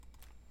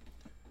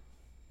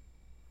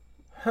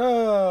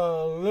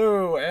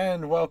Hello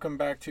and welcome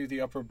back to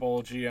the Upper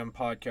Bowl GM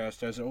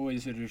podcast. As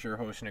always, it is your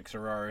host Nick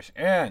Zararis,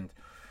 and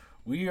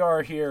we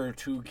are here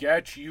to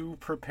get you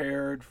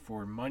prepared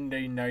for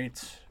Monday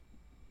night's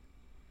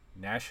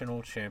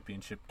national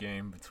championship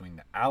game between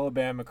the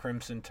Alabama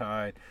Crimson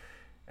Tide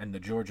and the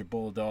Georgia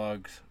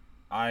Bulldogs.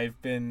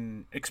 I've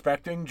been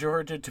expecting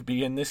Georgia to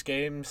be in this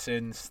game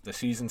since the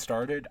season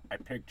started. I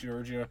picked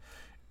Georgia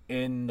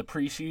in the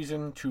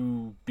preseason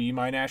to be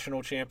my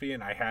national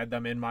champion. I had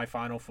them in my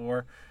Final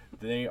Four.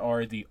 They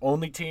are the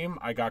only team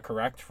I got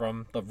correct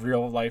from the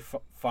real life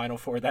Final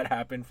Four that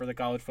happened for the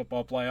college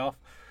football playoff.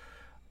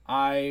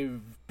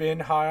 I've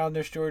been high on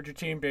this Georgia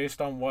team based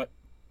on what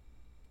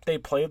they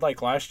played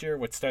like last year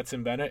with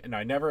Stetson Bennett, and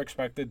I never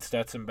expected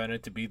Stetson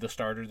Bennett to be the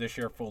starter this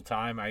year full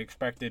time. I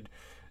expected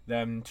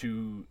them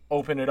to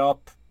open it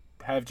up,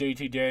 have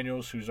JT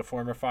Daniels, who's a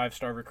former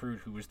five-star recruit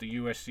who was the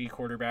USC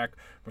quarterback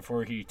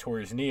before he tore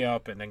his knee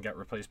up and then got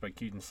replaced by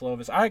Keaton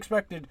Slovis. I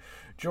expected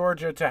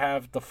Georgia to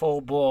have the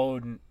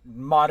full-blown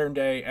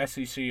modern-day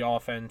SEC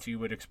offense you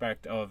would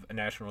expect of a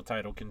national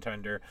title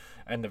contender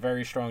and the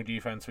very strong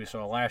defense we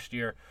saw last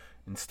year.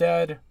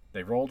 Instead,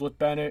 they rolled with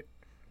Bennett.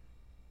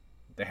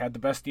 They had the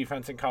best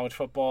defense in college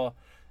football.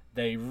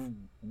 They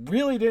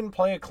really didn't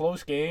play a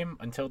close game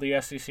until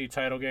the SEC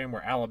title game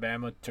where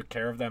Alabama took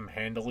care of them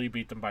handily,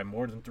 beat them by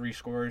more than 3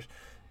 scores.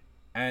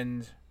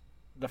 And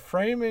the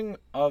framing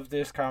of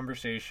this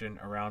conversation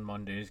around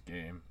Monday's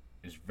game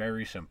is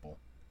very simple.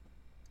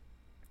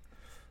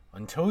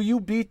 Until you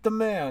beat the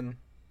man,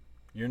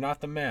 you're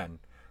not the man.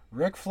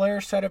 Ric Flair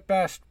said it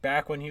best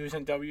back when he was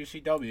in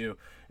WCW.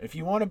 If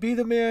you want to be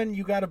the man,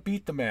 you got to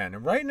beat the man.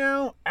 And right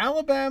now,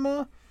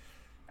 Alabama's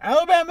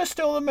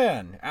still the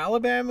man.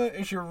 Alabama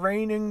is your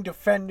reigning,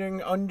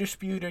 defending,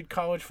 undisputed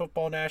college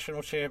football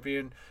national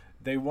champion.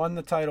 They won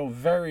the title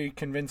very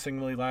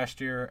convincingly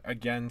last year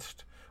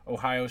against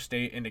Ohio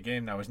State in a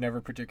game that was never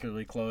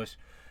particularly close.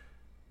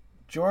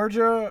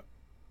 Georgia,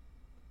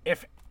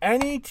 if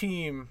any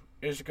team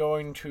is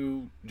going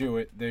to do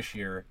it this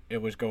year,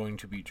 it was going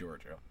to be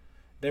Georgia.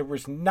 There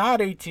was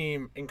not a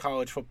team in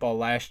college football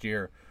last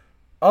year,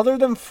 other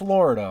than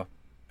Florida,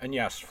 and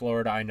yes,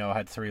 Florida, I know,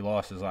 had 3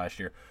 losses last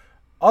year,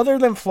 other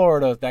than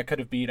Florida, that could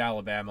have beat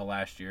Alabama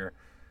last year.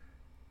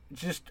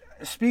 Just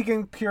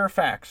speaking pure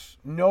facts,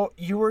 no,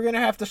 you were going to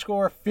have to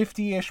score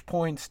 50-ish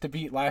points to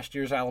beat last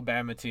year's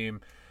Alabama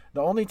team.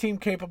 The only team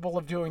capable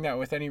of doing that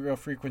with any real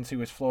frequency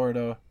was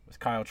Florida, with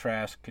Kyle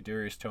Trask,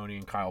 Kadarius Toney,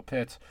 and Kyle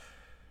Pitts.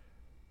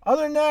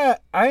 Other than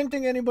that, I didn't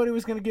think anybody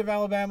was going to give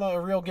Alabama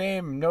a real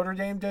game. Notre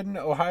Dame didn't.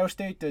 Ohio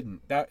State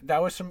didn't.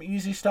 That was some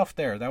easy stuff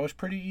there. That was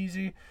pretty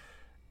easy.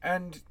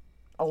 And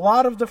a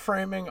lot of the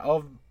framing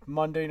of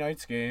Monday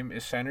night's game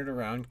is centered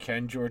around,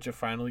 can Georgia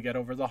finally get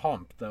over the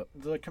hump?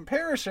 The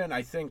comparison,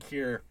 I think,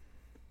 here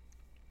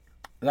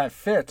that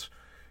fits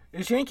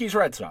is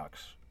Yankees-Red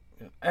Sox.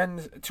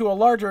 And to a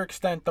larger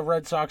extent, the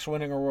Red Sox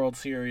winning a World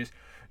Series.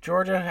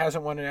 Georgia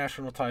hasn't won a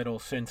national title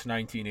since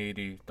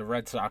 1980. The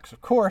Red Sox,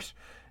 of course,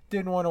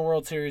 didn't win a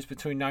World Series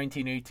between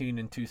 1918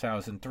 and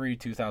 2003.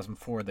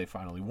 2004, they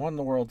finally won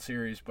the World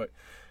Series. But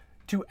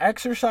to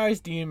exercise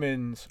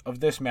demons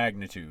of this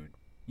magnitude,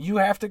 you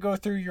have to go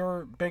through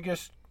your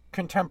biggest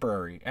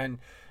contemporary. And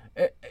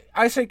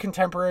I say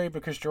contemporary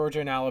because Georgia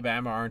and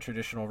Alabama aren't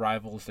traditional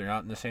rivals. They're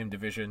not in the same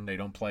division. They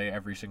don't play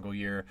every single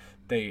year.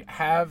 They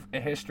have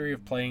a history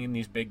of playing in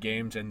these big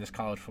games in this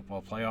college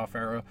football playoff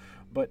era.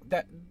 But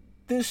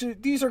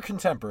these are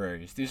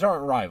contemporaries. These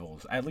aren't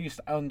rivals, at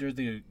least under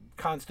the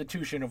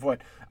constitution of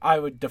what I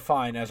would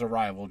define as a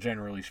rival,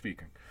 generally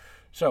speaking.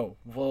 So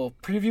we'll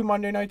preview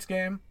Monday night's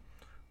game.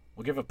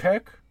 We'll give a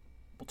pick.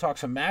 We'll talk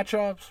some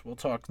matchups. We'll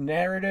talk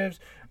narratives.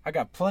 I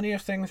got plenty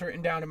of things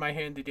written down in my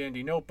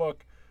handy-dandy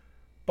notebook.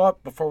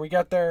 But before we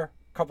get there,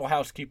 a couple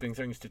housekeeping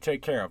things to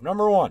take care of.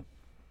 Number 1,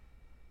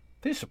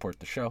 please support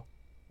the show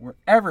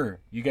wherever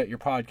you get your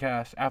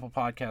podcasts. Apple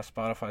Podcasts,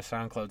 Spotify,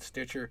 SoundCloud,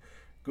 Stitcher,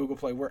 Google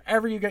Play.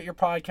 Wherever you get your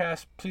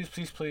podcasts,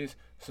 please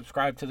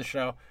subscribe to the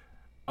show.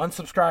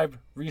 Unsubscribe,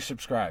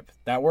 resubscribe.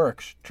 That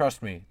works.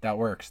 Trust me, that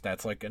works.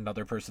 That's like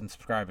another person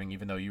subscribing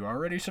even though you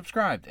already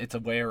subscribed. It's a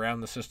way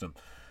around the system.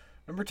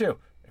 Number 2,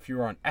 if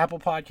you're on Apple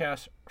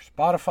Podcasts or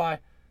Spotify,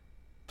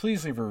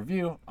 please leave a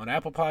review on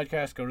Apple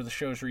Podcasts. Go to the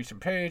show's recent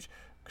page,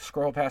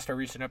 scroll past our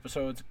recent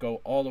episodes, go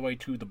all the way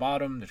to the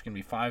bottom. There's going to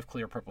be 5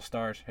 clear purple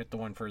stars. Hit the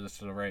one furthest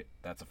to the right.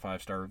 That's a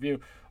 5-star review.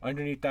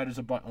 Underneath that is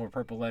a button with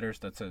purple letters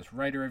that says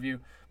write a review.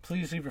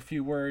 Please leave a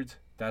few words.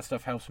 That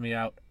stuff helps me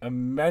out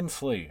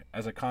immensely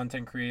as a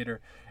content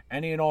creator.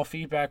 Any and all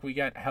feedback we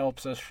get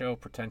helps us show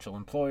potential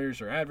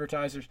employers or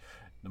advertisers.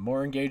 The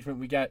more engagement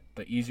we get,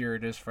 the easier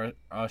it is for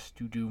us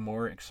to do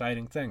more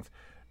exciting things.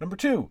 Number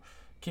 2,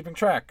 keeping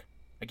track.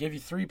 I gave you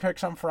 3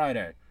 picks on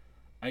Friday.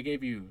 I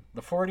gave you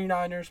the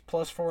 49ers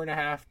plus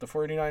 4.5. The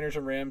 49ers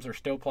and Rams are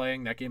still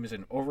playing. That game is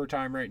in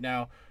overtime right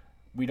now.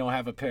 We don't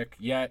have a pick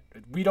yet.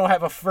 We don't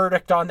have a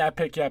verdict on that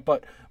pick yet,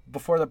 but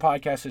before the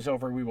podcast is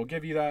over, we will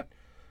give you that.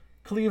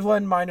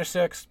 Cleveland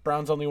 -6.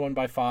 Browns only won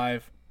by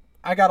 5.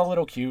 I got a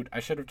little cute. I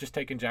should have just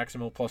taken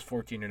Jacksonville plus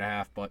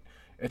 14.5, but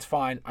it's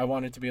fine. I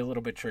wanted to be a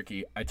little bit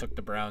tricky. I took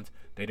the Browns.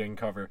 They didn't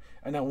cover.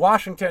 And then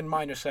Washington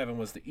 -7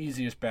 was the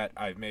easiest bet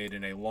I've made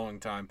in a long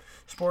time.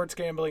 Sports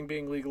gambling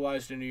being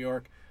legalized in New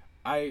York.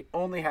 I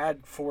only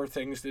had 4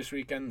 things this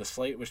weekend. The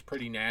slate was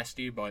pretty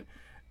nasty, but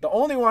the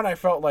only one I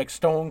felt like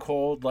stone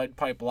cold, lead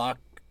pipe lock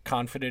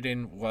confident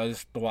in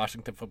was the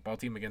Washington football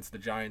team against the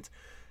Giants.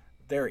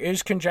 There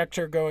is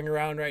conjecture going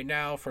around right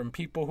now from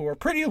people who are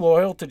pretty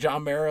loyal to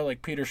John Mara,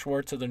 like Peter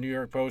Schwartz of the New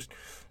York Post,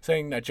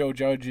 saying that Joe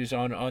Judge is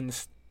on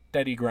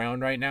unsteady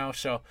ground right now.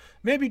 So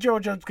maybe Joe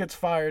Judge gets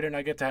fired and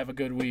I get to have a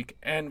good week,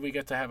 and we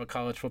get to have a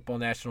college football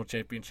national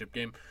championship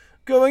game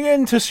going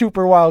into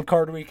Super Wild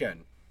Card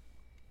Weekend.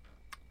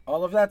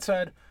 All of that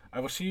said,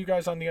 I will see you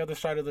guys on the other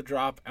side of the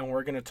drop, and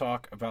we're going to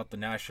talk about the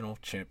national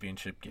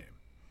championship game.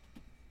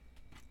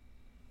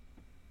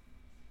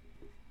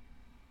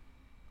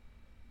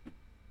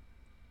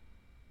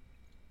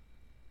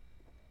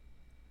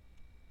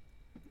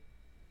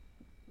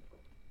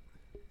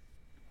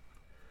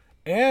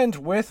 And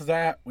with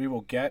that, we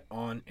will get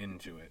on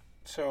into it.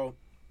 So,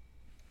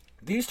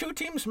 these two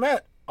teams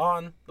met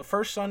on the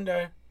first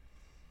Sunday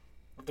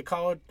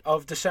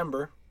of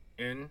December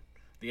in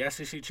the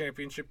SEC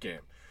championship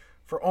game.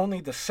 For only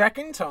the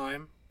second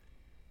time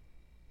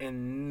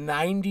in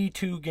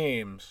 92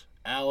 games,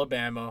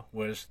 Alabama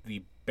was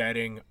the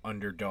betting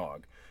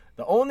underdog.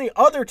 The only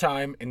other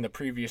time in the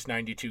previous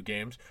 92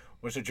 games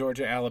was the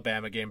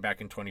Georgia-Alabama game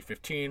back in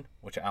 2015,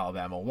 which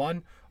Alabama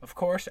won. Of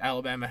course,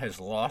 Alabama has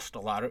lost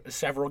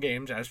several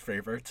games as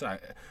favorites.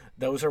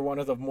 Those are one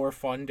of the more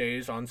fun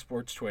days on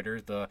sports Twitter.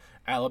 The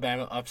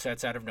Alabama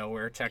upsets out of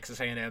nowhere. Texas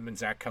A&M and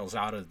Zach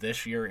Calzada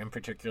this year in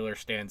particular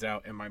stands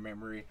out in my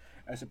memory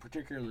as a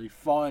particularly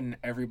fun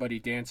everybody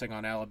dancing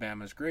on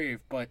Alabama's grave.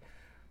 But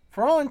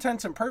for all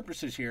intents and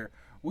purposes here,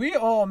 we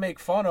all make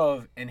fun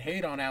of and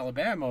hate on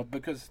Alabama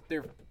because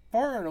they're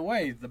far and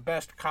away the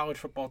best college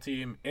football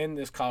team in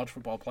this college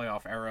football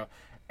playoff era.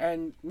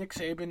 And Nick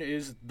Saban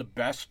is the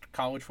best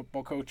college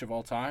football coach of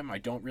all time. I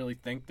don't really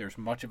think there's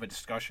much of a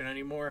discussion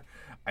anymore.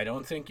 I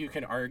don't think you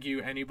can argue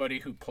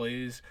anybody who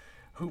coached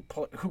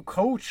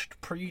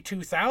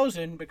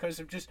pre-2000 because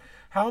of just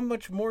how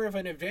much more of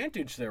an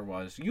advantage there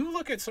was. You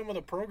look at some of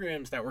the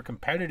programs that were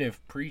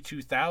competitive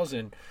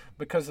pre-2000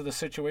 because of the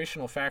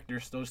situational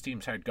factors those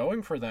teams had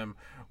going for them,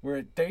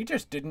 where they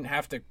just didn't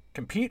have to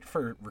compete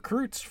for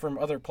recruits from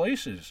other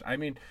places. I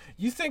mean,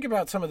 you think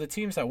about some of the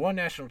teams that won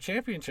national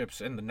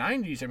championships in the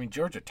 90s. I mean,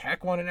 Georgia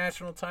Tech won a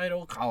national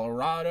title,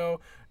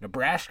 Colorado,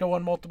 Nebraska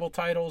won multiple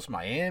titles,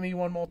 Miami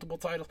won multiple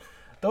titles.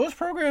 Those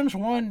programs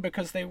won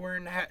because they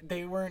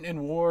weren't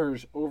in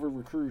wars over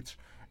recruits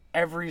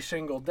every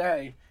single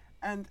day,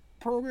 and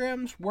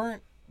programs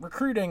weren't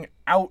recruiting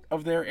out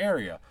of their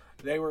area.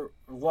 They were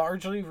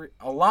largely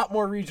a lot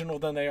more regional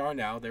than they are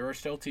now. There are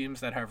still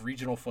teams that have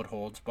regional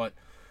footholds, but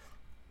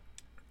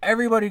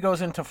everybody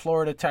goes into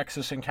Florida,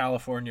 Texas, and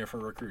California for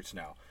recruits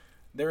now.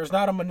 There is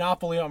not a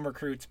monopoly on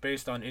recruits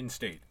based on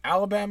in-state.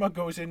 Alabama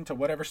goes into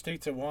whatever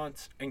states it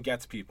wants and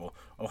gets people.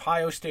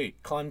 Ohio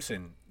State,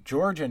 Clemson,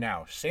 Georgia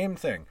now, same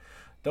thing.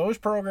 Those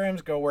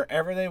programs go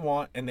wherever they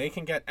want, and they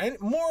can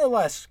more or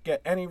less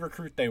get any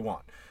recruit they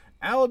want.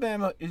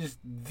 Alabama is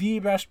the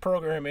best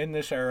program in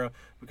this era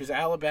because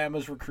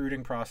Alabama's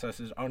recruiting process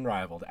is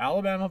unrivaled.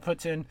 Alabama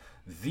puts in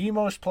the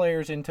most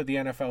players into the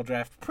NFL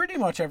draft pretty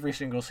much every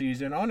single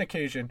season. On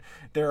occasion,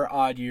 there are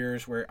odd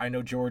years where I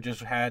know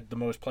Georgia's had the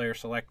most players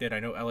selected. I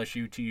know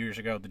LSU 2 years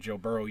ago, the Joe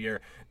Burrow year,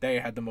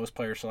 they had the most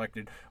players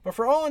selected. But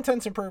for all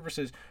intents and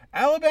purposes,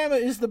 Alabama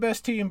is the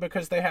best team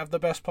because they have the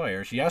best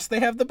players. Yes,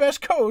 they have the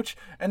best coach,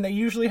 and they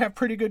usually have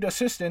pretty good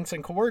assistants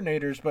and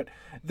coordinators, but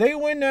they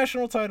win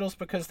national titles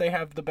because they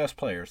have the best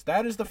players.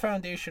 That is the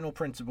foundational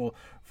principle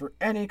for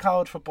any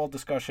college football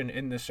discussion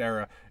in this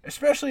era,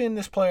 especially in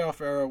this playoff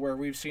era where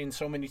we've seen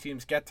so many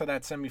teams get to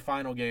that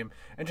semifinal game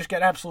and just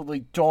get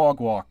absolutely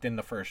dog-walked in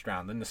the first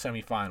round, in the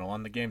semifinal,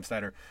 on the games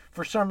that are,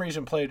 for some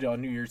reason, played on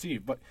New Year's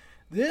Eve. But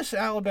this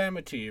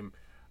Alabama team,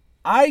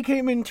 I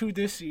came into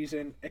this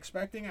season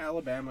expecting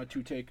Alabama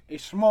to take a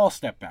small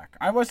step back.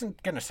 I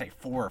wasn't going to say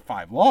 4 or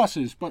 5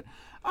 losses, but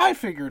I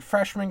figured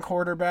freshman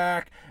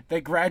quarterback,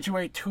 they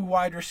graduate 2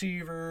 wide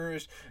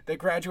receivers, they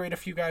graduate a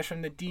few guys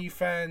from the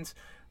defense.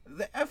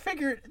 I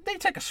figured they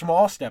take a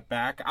small step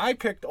back. I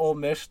picked Ole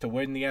Miss to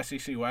win the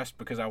SEC West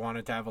because I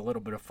wanted to have a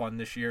little bit of fun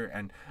this year,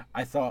 and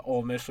I thought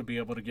Ole Miss would be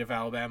able to give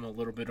Alabama a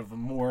little bit of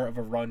more of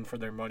a run for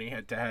their money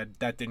head-to-head.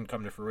 That didn't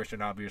come to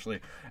fruition,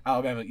 obviously.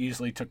 Alabama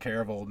easily took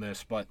care of Ole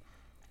Miss, but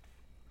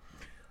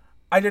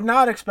I did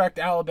not expect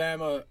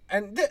Alabama,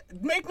 and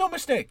make no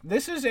mistake,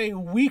 this is a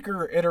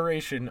weaker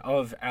iteration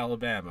of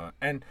Alabama,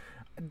 and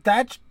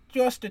that's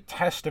just a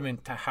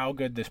testament to how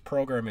good this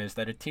program is,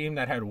 that a team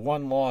that had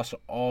 1 loss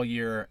all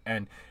year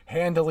and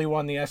handily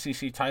won the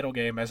SEC title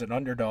game as an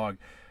underdog,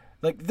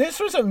 like,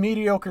 this was a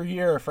mediocre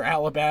year for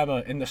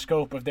Alabama in the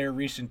scope of their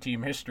recent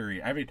team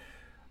history. I mean,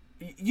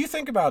 you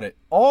think about it.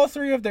 All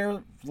 3 of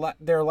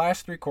their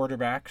last 3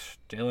 quarterbacks,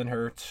 Jalen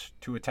Hurts,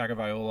 Tua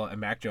Tagovailoa, and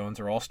Mac Jones,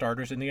 are all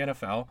starters in the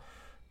NFL.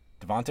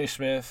 Devontae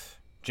Smith,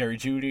 Jerry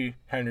Jeudy,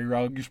 Henry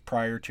Ruggs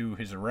prior to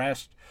his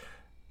arrest.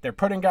 They're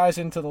putting guys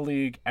into the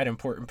league at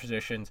important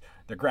positions.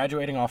 They're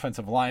graduating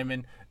offensive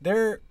linemen.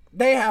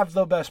 They have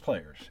the best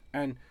players.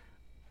 And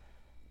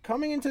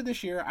coming into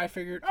this year, I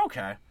figured,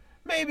 okay,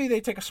 maybe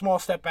they take a small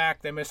step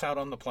back. They miss out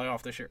on the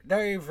playoff this year.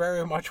 They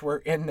very much were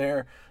in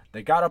there.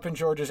 They got up in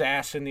Georgia's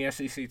ass in the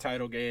SEC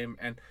title game.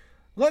 And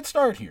let's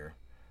start here.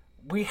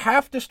 We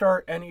have to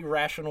start any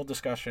rational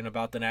discussion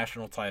about the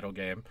national title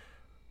game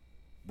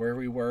where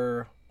we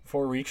were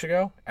 4 weeks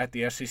ago at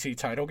the SEC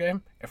title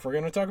game. If we're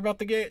going to talk about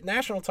the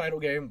national title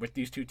game with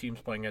these two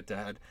teams playing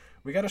head-to-head,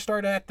 we got to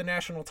start at the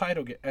national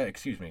title game.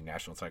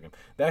 National title game.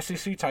 The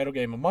SEC title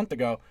game a month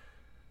ago.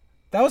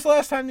 That was the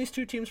last time these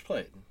two teams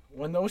played.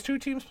 When those two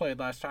teams played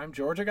last time,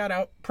 Georgia got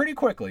out pretty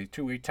quickly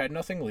to a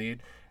 10-0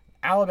 lead.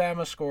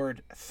 Alabama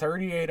scored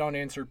 38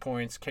 unanswered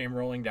points, came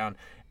rolling down,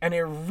 and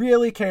it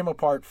really came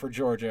apart for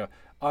Georgia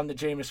on the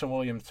Jamison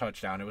Williams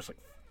touchdown. It was like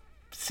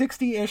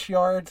 60-ish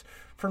yards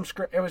from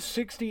script. It was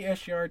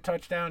 60-ish yard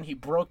touchdown. He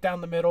broke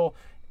down the middle,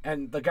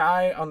 and the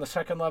guy on the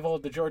second level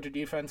of the Georgia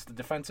defense, the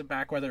defensive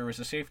back, whether it was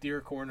a safety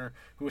or corner,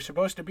 who was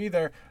supposed to be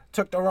there,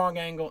 took the wrong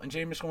angle, and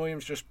Jamison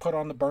Williams just put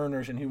on the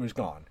burners, and he was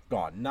gone.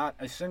 Gone. Not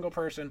a single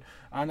person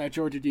on that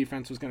Georgia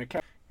defense was going to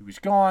catch. He was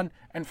gone.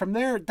 And from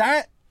there,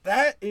 that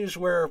is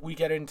where we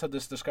get into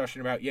this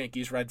discussion about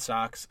Yankees, Red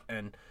Sox,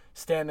 and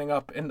standing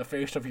up in the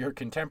face of your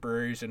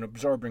contemporaries and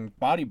absorbing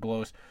body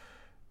blows.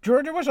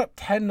 Georgia was up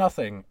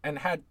 10-0 and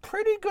had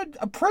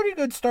a pretty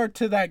good start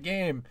to that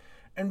game.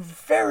 And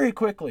very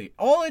quickly,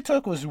 all it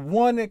took was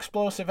one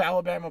explosive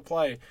Alabama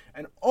play,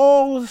 and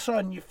all of a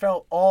sudden you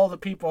felt all the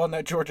people on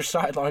that Georgia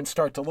sideline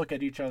start to look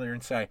at each other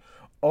and say,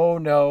 oh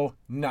no,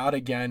 not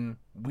again,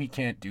 we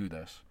can't do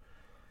this.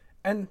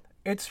 And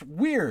it's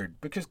weird,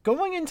 because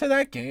going into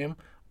that game,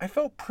 I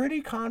felt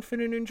pretty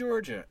confident in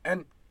Georgia.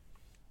 And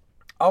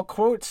I'll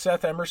quote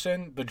Seth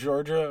Emerson, the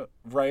Georgia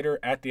writer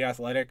at The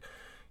Athletic.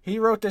 He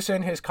wrote this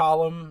in his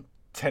column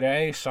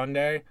today,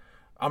 Sunday.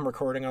 I'm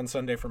recording on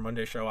Sunday for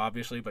Monday's show,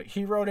 obviously, but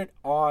he wrote it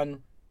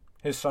on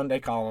his Sunday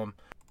column.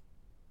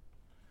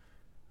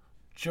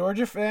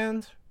 Georgia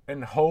fans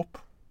and Hope,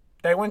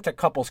 they went to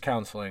couples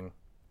counseling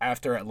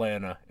after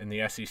Atlanta in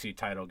the SEC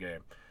title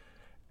game.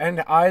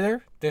 And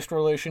either this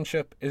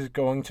relationship is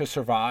going to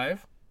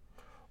survive,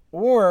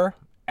 or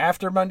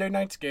after Monday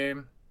night's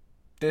game,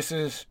 this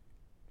is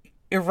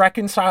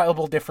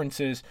irreconcilable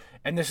differences,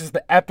 and this is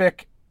the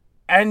epic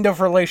end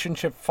of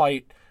relationship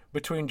fight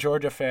between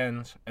Georgia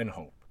fans and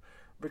Hope.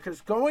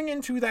 Because going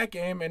into that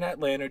game in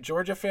Atlanta,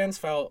 Georgia fans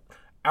felt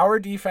our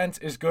defense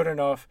is good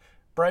enough.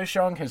 Bryce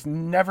Young has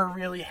never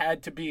really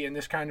had to be in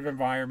this kind of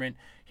environment.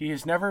 He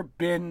has never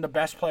been the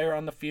best player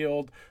on the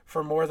field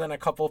for more than a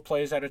couple of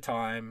plays at a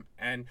time.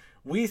 And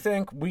we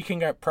think we can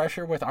get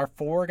pressure with our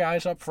four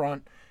guys up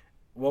front.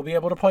 We'll be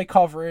able to play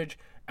coverage,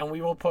 and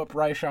we will put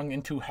Bryce Young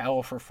into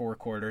hell for 4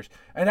 quarters.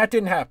 And that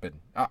didn't happen.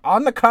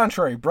 On the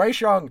contrary,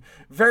 Bryce Young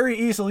very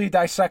easily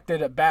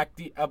dissected a back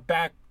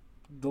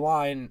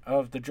line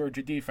of the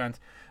Georgia defense.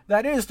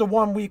 That is the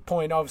one weak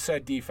point of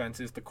said defense,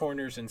 is the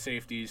corners and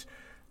safeties.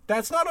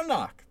 That's not a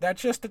knock.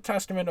 That's just a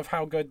testament of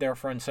how good their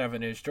front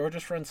seven is.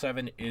 Georgia's front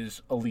seven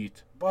is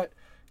elite. But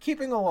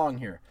keeping along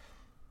here,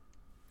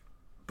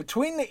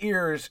 between the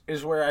ears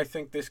is where I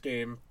think this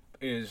game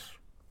is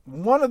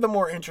one of the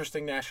more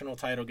interesting national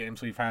title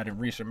games we've had in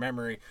recent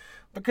memory,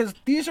 because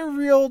these are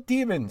real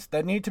demons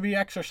that need to be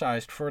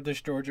exercised for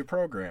this Georgia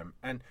program.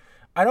 And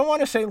I don't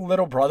want to say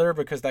little brother,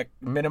 because that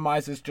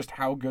minimizes just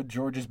how good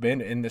Georgia's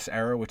been in this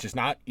era, which is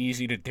not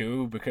easy to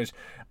do, because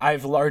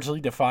I've largely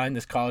defined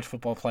this college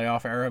football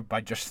playoff era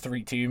by just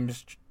 3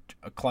 teams,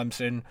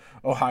 Clemson,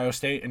 Ohio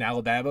State, and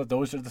Alabama.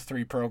 Those are the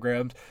 3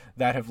 programs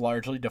that have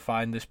largely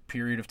defined this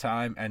period of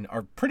time and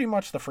are pretty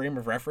much the frame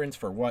of reference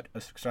for what a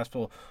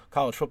successful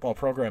college football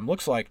program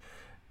looks like.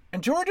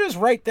 And Georgia's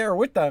right there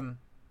with them.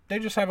 They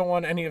just haven't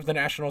won any of the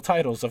national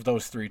titles of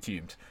those 3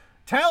 teams.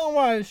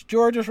 Talent-wise,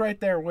 Georgia's right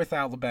there with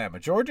Alabama.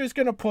 Georgia's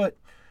going to put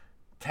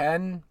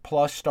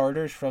 10-plus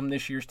starters from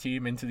this year's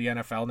team into the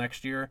NFL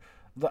next year.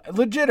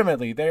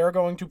 Legitimately, they are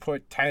going to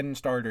put 10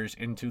 starters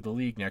into the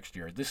league next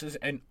year. This is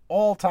an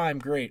all-time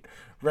great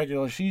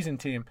regular season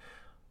team.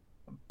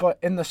 But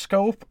in the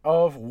scope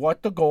of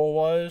what the goal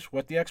was,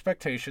 what the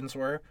expectations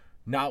were,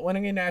 not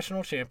winning a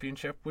national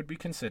championship would be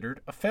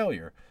considered a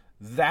failure.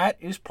 That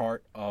is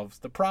part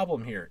of the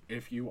problem here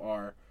if you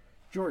are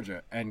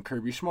Georgia and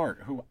Kirby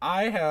Smart, who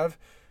I've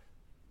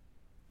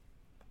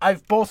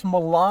both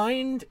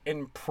maligned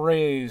and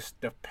praised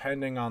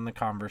depending on the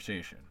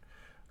conversation.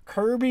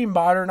 Kirby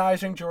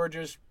modernizing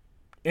Georgia's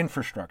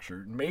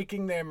infrastructure,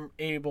 making them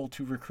able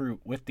to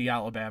recruit with the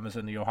Alabamas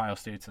and the Ohio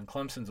States and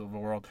Clemsons of the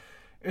world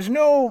is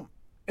no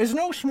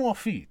small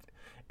feat.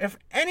 If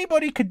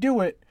anybody could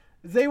do it,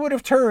 they would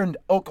have turned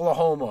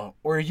Oklahoma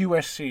or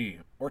USC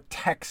or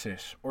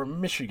Texas or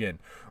Michigan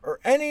or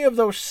any of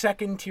those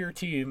second-tier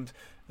teams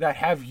that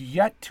have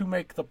yet to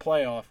make the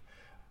playoff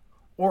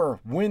or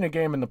win a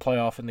game in the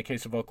playoff in the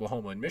case of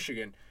Oklahoma and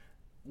Michigan.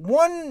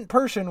 One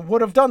person would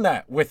have done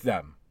that with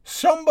them.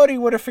 Somebody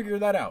would have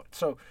figured that out.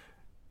 So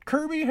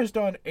Kirby has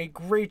done a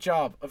great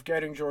job of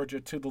getting Georgia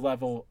to the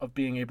level of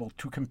being able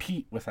to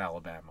compete with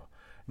Alabama.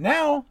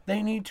 Now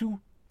they need to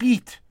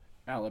beat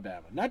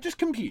Alabama, not just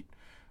compete.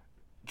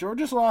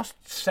 Georgia's lost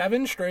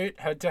 7 straight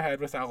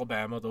head-to-head with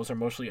Alabama. Those are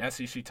mostly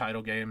SEC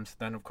title games.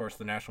 Then, of course,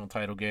 the national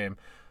title game.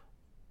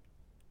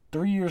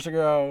 4 years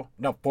ago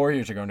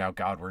now.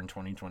 God, we're in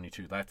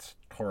 2022. That's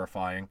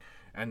horrifying.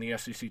 And the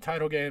SEC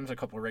title games, a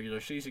couple of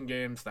regular season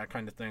games, that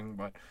kind of thing.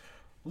 But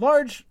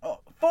large,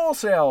 Full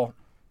Sail,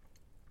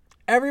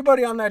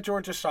 everybody on that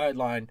Georgia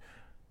sideline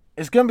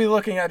is going to be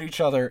looking at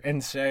each other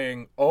and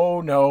saying,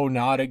 oh no,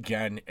 not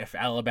again, if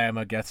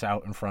Alabama gets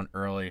out in front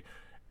early.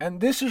 And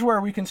this is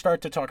where we can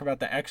start to talk about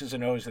the X's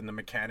and O's and the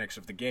mechanics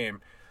of the game.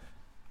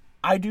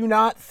 I do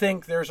not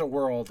think there's a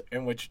world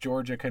in which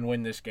Georgia can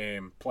win this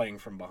game playing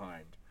from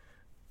behind.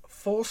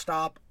 Full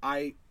stop.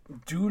 I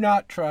do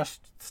not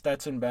trust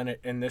Stetson Bennett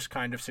in this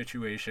kind of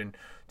situation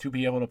to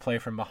be able to play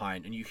from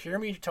behind. And you hear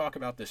me talk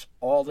about this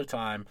all the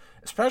time,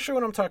 especially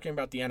when I'm talking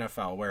about the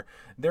NFL, where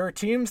there are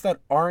teams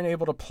that aren't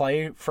able to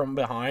play from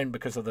behind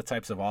because of the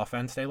types of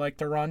offense they like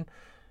to run.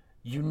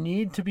 You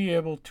need to be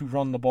able to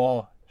run the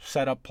ball,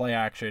 set up play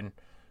action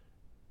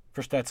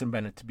for Stetson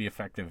Bennett to be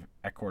effective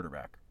at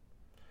quarterback.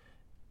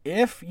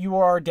 If you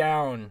are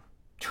down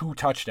 2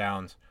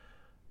 touchdowns,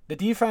 the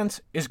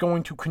defense is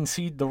going to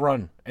concede the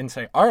run and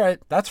say, all right,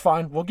 that's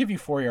fine. We'll give you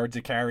 4 yards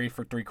a carry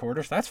for 3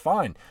 quarters. That's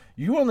fine.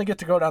 You only get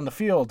to go down the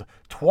field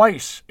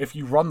twice if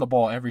you run the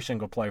ball every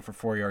single play for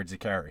 4 yards a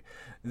carry.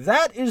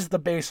 That is the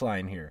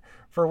baseline here,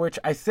 for which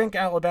I think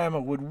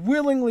Alabama would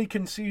willingly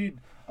concede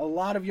a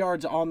lot of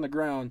yards on the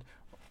ground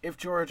if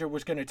Georgia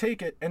was going to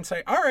take it and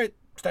say, all right,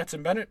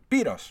 Stetson Bennett,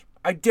 beat us.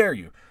 I dare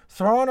you.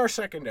 Throw on our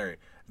secondary.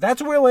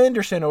 That's Will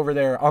Anderson over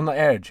there on the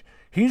edge.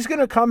 He's going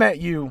to come at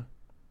you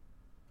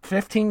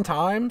 15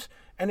 times,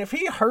 and if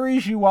he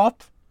hurries you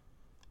up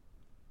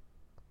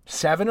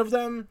 7 of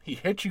them, he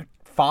hits you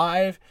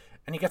 5,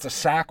 and he gets a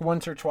sack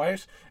once or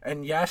twice.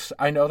 And yes,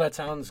 I know that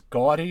sounds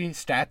gaudy,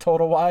 stat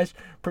total-wise,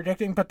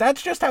 predicting, but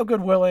that's just how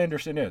good Will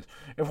Anderson is.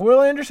 If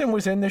Will Anderson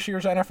was in this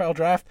year's NFL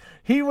draft,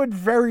 he would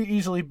very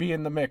easily be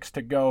in the mix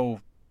to go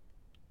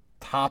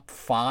top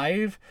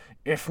 5,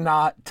 if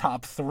not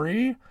top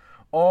 3.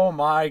 Oh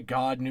my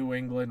God, New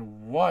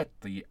England, what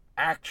the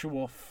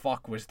actual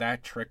fuck was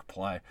that trick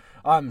play?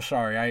 I'm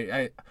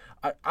sorry.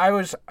 I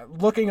was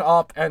looking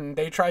up and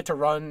they tried to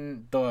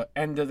run the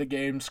end of the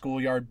game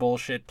schoolyard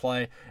bullshit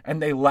play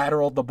and they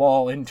lateraled the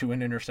ball into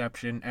an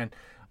interception, and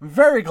I'm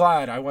very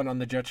glad I went on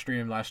the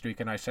Jetstream last week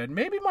and I said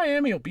maybe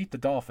Miami will beat the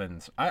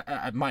Dolphins.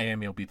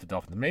 Miami will beat the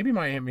Dolphins. Maybe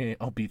Miami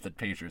will beat the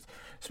Patriots.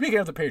 Speaking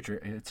of the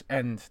Patriots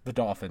and the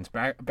Dolphins,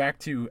 back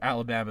to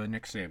Alabama and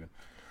Nick Saban.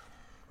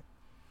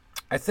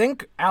 I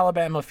think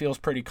Alabama feels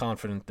pretty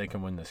confident they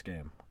can win this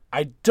game.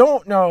 I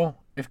don't know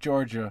if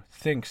Georgia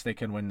thinks they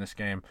can win this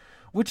game,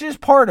 which is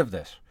part of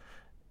this.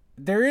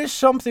 There is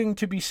something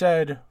to be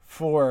said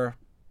for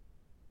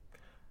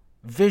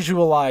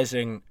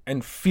visualizing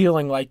and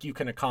feeling like you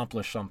can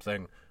accomplish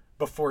something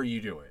before you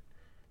do it.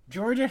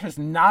 Georgia has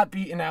not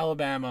beaten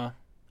Alabama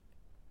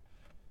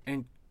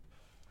in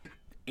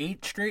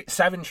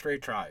 7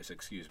 straight tries.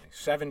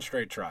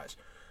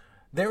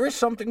 There is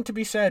something to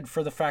be said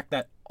for the fact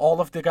that all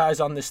of the guys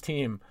on this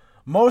team,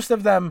 most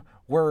of them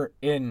were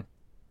in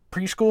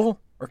preschool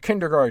or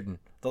kindergarten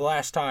the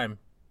last time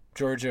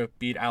Georgia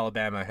beat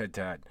Alabama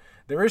head-to-head.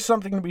 There is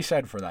something to be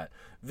said for that.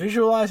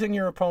 Visualizing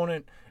your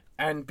opponent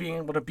and being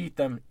able to beat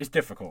them is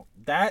difficult.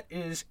 That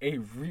is a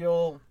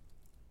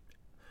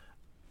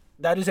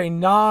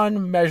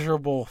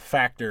non-measurable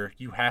factor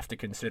you have to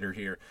consider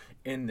here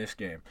in this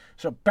game.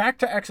 So back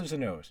to X's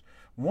and O's.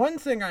 One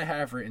thing I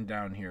have written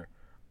down here,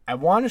 I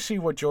want to see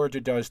what Georgia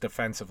does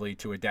defensively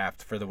to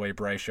adapt for the way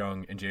Bryce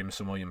Young and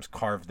Jameson Williams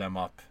carved them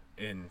up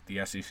in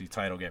the SEC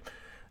title game.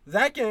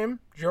 That game,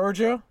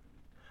 Georgia,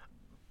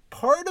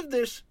 part of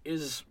this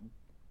is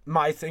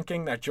my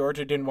thinking that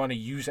Georgia didn't want to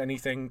use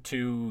anything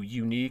too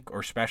unique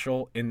or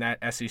special in that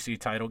SEC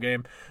title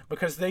game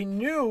because they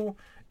knew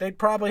they'd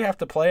probably have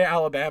to play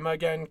Alabama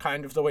again,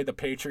 kind of the way the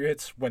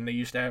Patriots, when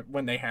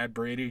they had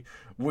Brady,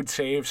 would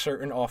save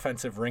certain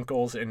offensive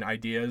wrinkles and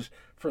ideas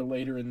for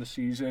later in the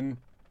season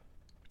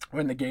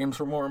when the games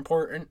were more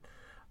important.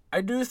 I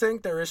do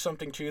think there is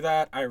something to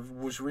that. I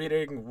was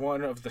reading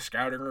one of the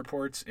scouting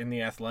reports in The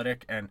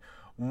Athletic, and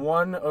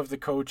one of the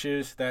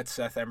coaches that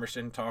Seth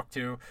Emerson talked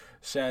to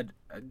said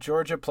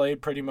Georgia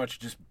played pretty much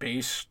just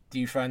base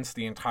defense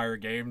the entire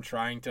game,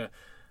 trying to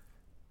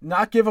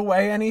not give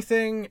away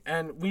anything.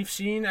 And we've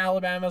seen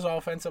Alabama's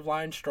offensive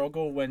line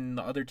struggle when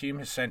the other team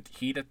has sent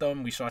heat at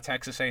them. We saw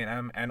Texas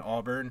A&M and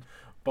Auburn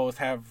both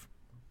have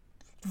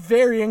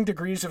varying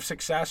degrees of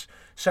success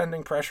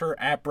sending pressure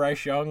at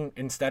Bryce Young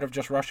instead of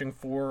just rushing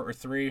 4 or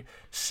 3,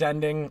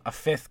 sending a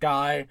 5th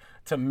guy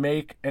to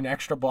make an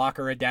extra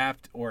blocker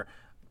adapt, or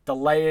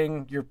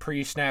delaying your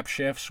pre-snap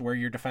shifts where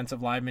your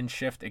defensive linemen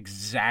shift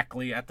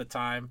exactly at the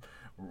time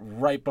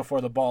right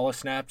before the ball is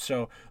snapped,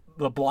 so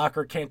the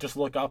blocker can't just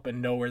look up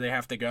and know where they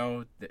have to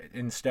go.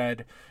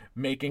 Instead,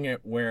 making it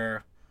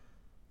where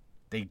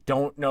They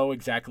don't know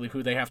exactly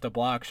who they have to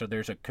block, so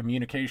there's a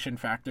communication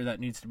factor that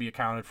needs to be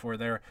accounted for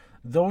there.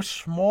 Those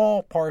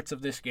small parts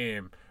of this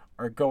game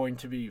are going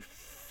to be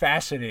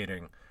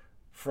fascinating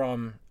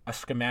from a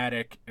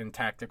schematic and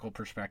tactical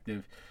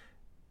perspective.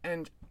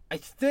 And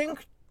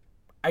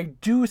I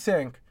do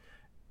think,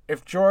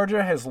 if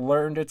Georgia has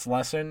learned its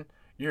lesson,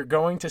 you're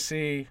going to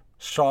see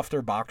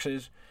softer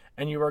boxes,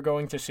 and you are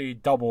going to see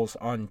doubles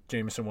on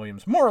Jameson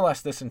Williams more or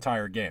less this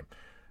entire game.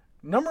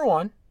 Number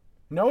one,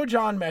 no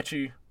John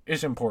Mechie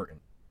is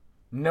important.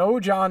 No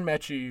John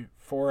Mechie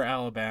for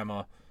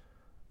Alabama.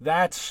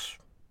 That's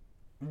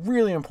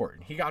really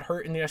important. He got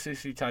hurt in the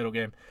SEC title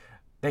game.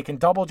 They can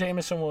double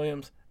Jameson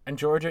Williams, and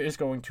Georgia is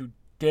going to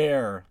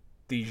dare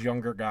these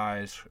younger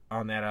guys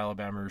on that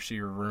Alabama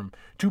receiver room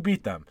to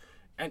beat them.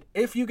 And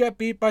if you get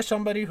beat by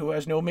somebody who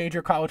has no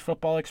major college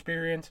football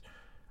experience,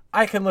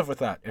 I can live with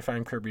that if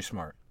I'm Kirby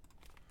Smart.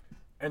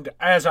 And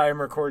as I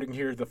am recording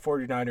here, the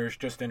 49ers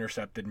just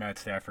intercepted Matt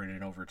Stafford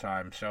in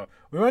overtime. So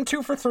we went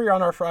 2 for 3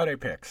 on our Friday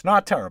picks.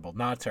 Not terrible,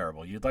 not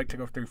terrible. You'd like to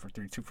go 3 for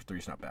 3. 2 for 3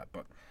 is not bad.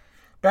 But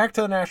back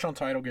to the national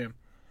title game.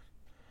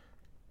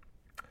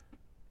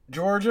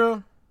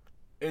 Georgia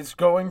is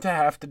going to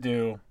have to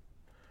do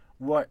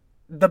what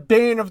the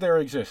bane of their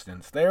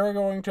existence. They are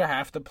going to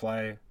have to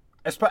play,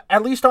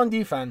 at least on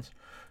defense,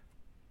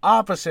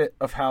 opposite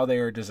of how they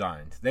are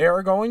designed. They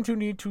are going to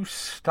need to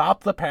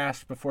stop the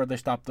pass before they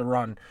stop the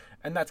run.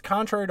 And that's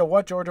contrary to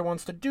what Georgia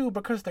wants to do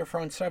because their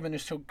front seven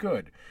is so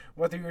good.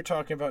 Whether you're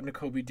talking about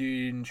Nakobe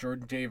Dean,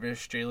 Jordan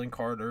Davis, Jalen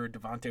Carter,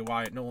 Devontae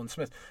Wyatt, Nolan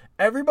Smith,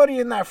 everybody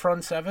in that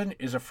front seven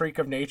is a freak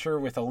of nature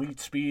with elite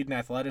speed and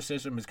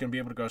athleticism, is going to be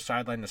able to go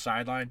sideline to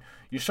sideline.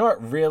 You saw it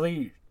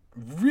really,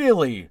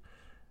 really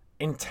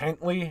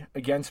intently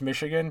against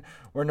Michigan,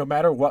 where no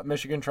matter what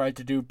Michigan tried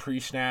to do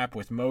pre-snap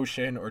with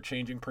motion or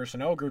changing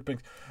personnel groupings,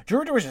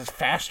 Georgia was just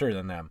faster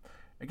than them.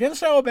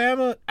 Against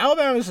Alabama,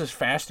 Alabama's as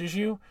fast as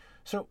you,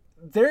 so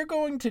they're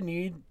going to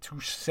need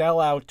to sell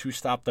out to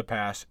stop the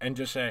pass and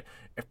just say,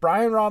 if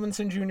Brian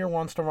Robinson Jr.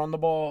 wants to run the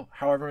ball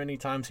however many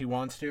times he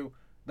wants to,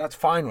 that's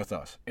fine with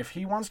us. If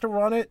he wants to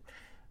run it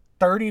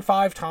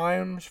 35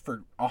 times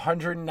for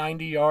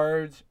 190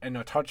 yards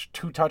and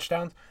 2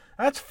 touchdowns,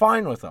 that's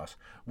fine with us.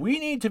 We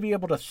need to be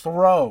able to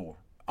throw.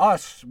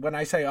 Us, when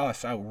I say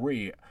us,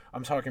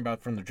 I'm talking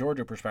about from the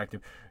Georgia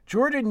perspective.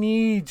 Georgia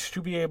needs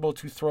to be able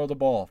to throw the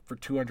ball for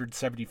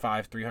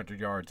 275, 300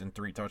 yards and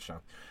 3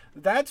 touchdowns.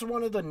 That's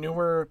one of the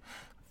newer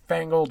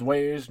fangled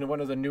ways,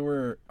 one of the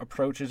newer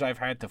approaches I've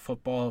had to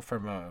football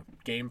from a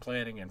game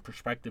planning and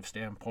perspective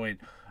standpoint.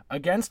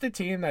 Against a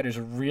team that is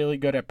really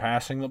good at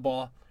passing the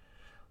ball,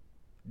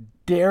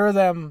 dare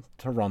them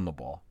to run the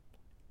ball.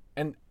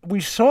 And we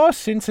saw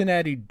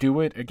Cincinnati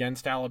do it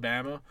against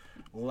Alabama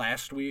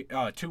last week,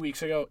 2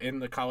 weeks ago in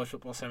the college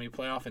football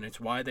semi-playoff, and it's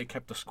why they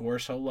kept the score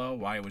so low,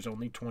 why it was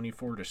only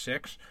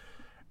 24-6.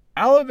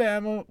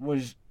 Alabama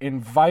was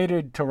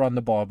invited to run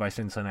the ball by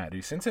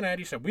Cincinnati.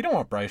 Cincinnati said, we don't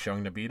want Bryce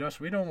Young to beat us.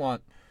 We don't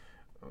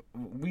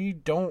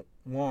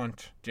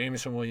want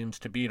Jameson Williams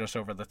to beat us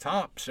over the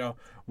top. So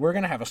we're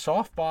going to have a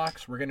soft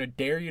box. We're going to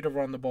dare you to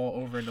run the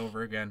ball over and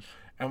over again.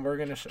 And we're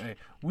going to say,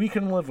 we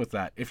can live with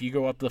that if you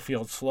go up the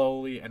field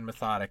slowly and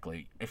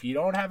methodically. If you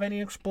don't have any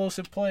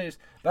explosive plays,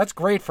 that's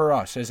great for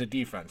us as a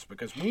defense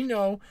because we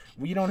know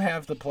we don't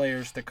have the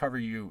players to cover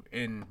you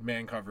in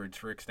man coverage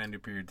for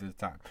extended periods of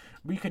time.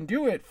 We can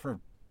do it for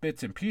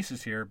bits and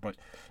pieces here, but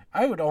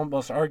I would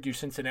almost argue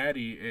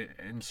Cincinnati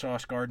and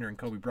Sauce Gardner and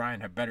Kobe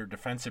Bryant have better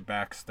defensive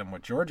backs than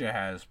what Georgia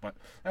has, but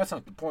that's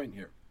not the point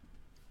here.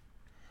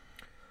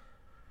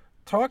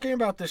 Talking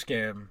about this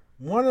game,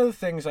 one of the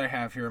things I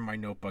have here in my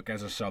notebook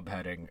as a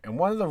subheading, and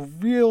one of the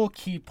real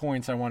key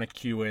points I want to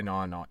cue in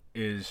on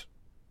is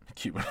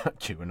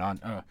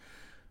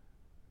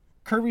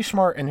Kirby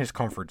Smart in his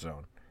comfort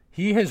zone.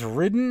 He has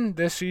ridden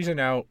this season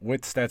out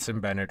with Stetson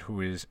Bennett, who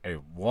is a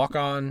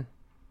walk-on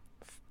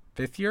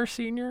fifth-year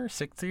senior,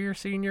 sixth-year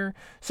senior,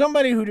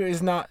 somebody who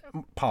is not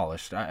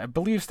polished. I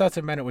believe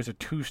Stetson Bennett was a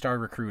 2-star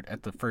recruit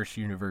at the first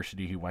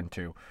university he went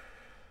to.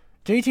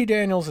 JT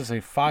Daniels is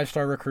a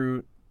 5-star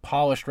recruit,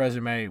 polished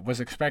resume, was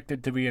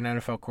expected to be an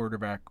NFL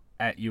quarterback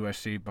at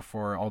USC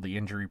before all the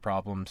injury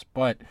problems,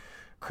 but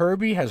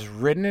Kirby has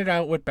ridden it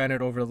out with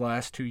Bennett over the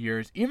last 2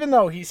 years, even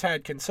though he's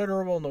had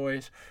considerable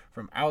noise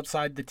from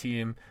outside the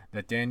team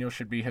that Daniels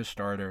should be his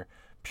starter,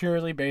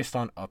 purely based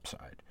on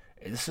upside.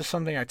 This is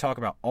something I talk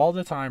about all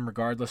the time,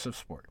 regardless of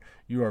sport.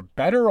 You are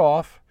better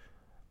off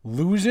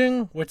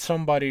losing with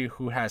somebody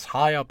who has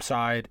high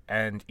upside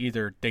and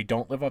either they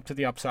don't live up to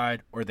the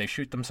upside or they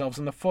shoot themselves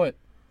in the foot,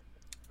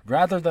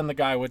 rather than the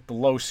guy with the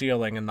low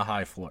ceiling and the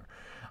high floor.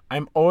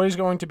 I'm always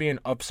going to be an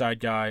upside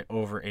guy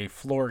over a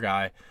floor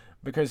guy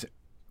because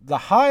the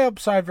high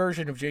upside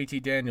version of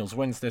JT Daniels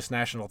wins this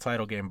national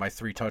title game by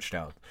 3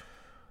 touchdowns.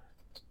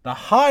 The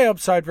high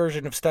upside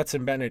version of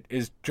Stetson Bennett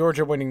is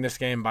Georgia winning this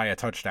game by a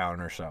touchdown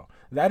or so.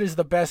 That is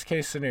the best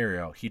case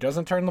scenario. He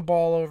doesn't turn the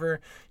ball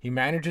over. He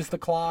manages the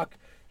clock.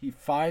 He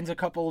finds a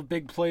couple of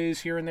big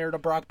plays here and there to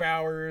Brock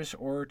Bowers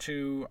or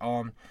to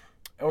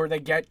or they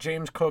get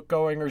James Cook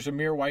going or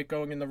Zamir White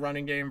going in the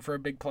running game for a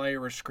big play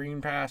or a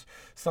screen pass,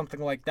 something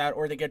like that,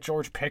 or they get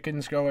George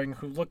Pickens going,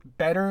 who looked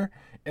better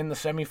in the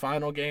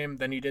semifinal game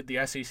than he did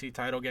the SEC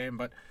title game,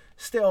 but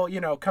still,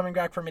 coming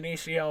back from an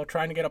ACL,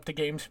 trying to get up to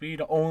game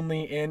speed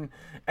only in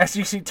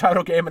SEC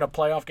title game and a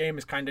playoff game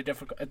is kind of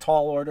difficult. A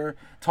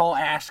tall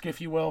ask, if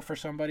you will, for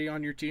somebody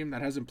on your team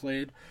that hasn't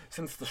played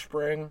since the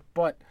spring.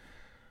 But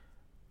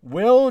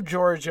will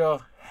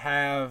Georgia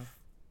have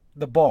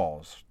the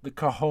balls, the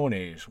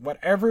cojones,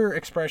 whatever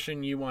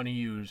expression you want to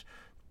use,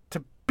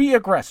 to be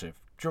aggressive?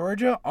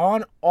 Georgia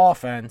on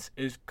offense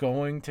is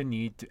going to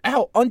need to...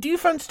 on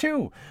defense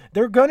too.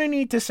 They're going to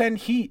need to send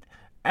heat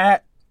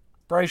at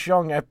Bryce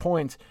Young at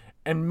points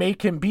and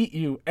make him beat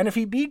you. And if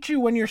he beats you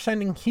when you're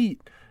sending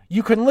heat,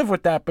 you can live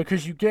with that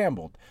because you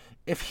gambled.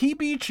 If he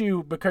beats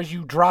you because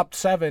you dropped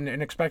 7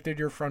 and expected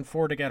your front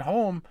 4 to get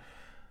home,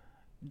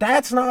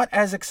 that's not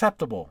as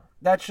acceptable.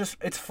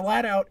 It's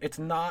flat out, it's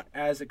not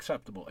as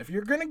acceptable. If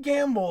you're going to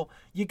gamble,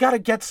 you got to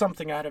get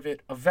something out of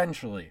it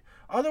eventually.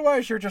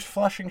 Otherwise, you're just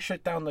flushing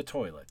shit down the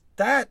toilet.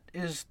 That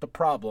is the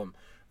problem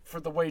for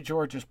the way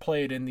Georgia's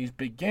played in these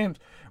big games,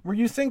 where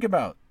you think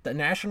about the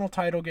national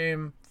title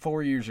game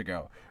 4 years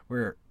ago,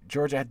 where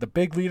Georgia had the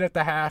big lead at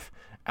the half,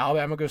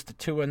 Alabama goes to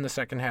Tua in the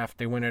second half,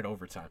 they win it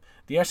overtime.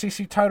 The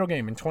SEC title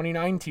game in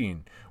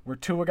 2019, where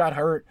Tua got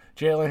hurt,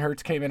 Jalen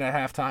Hurts came in at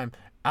halftime,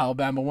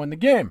 Alabama won the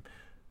game.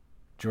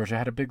 Georgia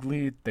had a big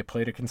lead, they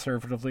played it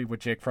conservatively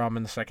with Jake Fromm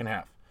in the second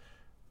half.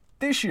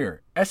 This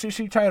year,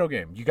 SEC title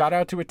game, you got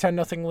out to a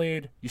 10-0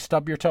 lead, you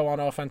stub your toe on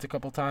offense a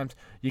couple times,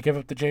 you give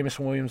up the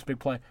Jameson Williams big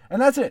play, and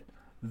that's it.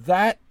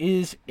 That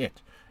is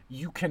it.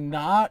 You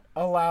cannot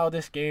allow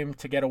this game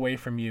to get away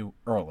from you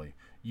early.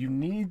 You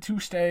need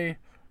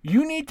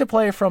to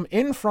play from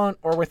in front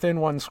or within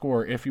one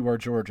score if you are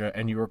Georgia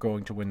and you are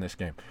going to win this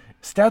game.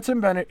 Stetson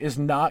Bennett is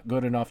not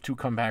good enough to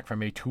come back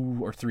from a 2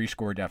 or 3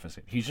 score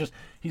deficit. He's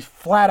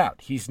flat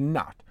out. He's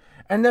not.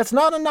 And that's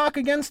not a knock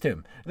against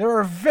him. There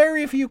are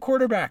very few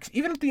quarterbacks,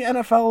 even at the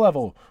NFL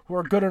level, who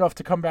are good enough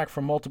to come back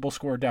from multiple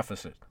score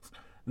deficits.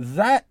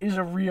 That is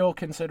a real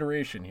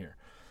consideration here.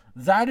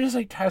 That is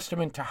a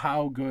testament to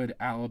how good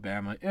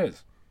Alabama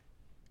is.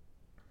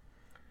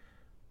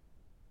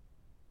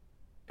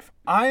 If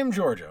I am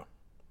Georgia,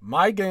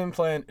 my game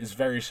plan is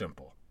very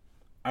simple.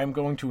 I'm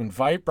going to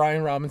invite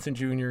Brian Robinson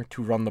Jr.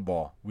 to run the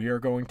ball. We are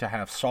going to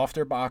have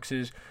softer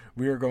boxes.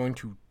 We are going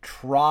to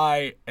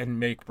try and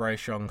make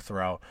Bryce Young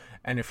throw.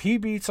 And if he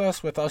beats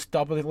us with us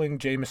doubling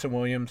Jameson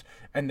Williams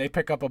and they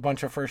pick up a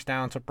bunch of first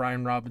downs with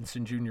Brian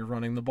Robinson Jr.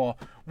 running the ball,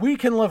 we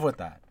can live with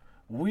that.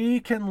 We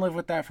can live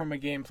with that from a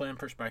game plan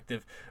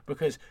perspective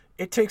because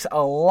it takes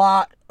a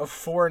lot of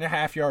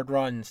 4.5-yard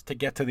runs to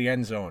get to the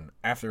end zone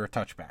after a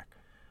touchback.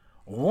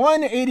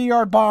 One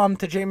 80-yard bomb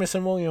to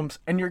Jameson Williams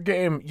and you're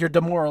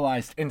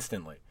demoralized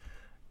instantly.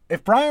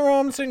 If Brian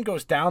Robinson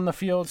goes down the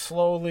field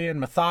slowly and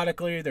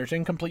methodically, there's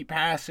incomplete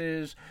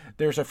passes,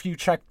 there's a few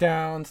check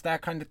downs,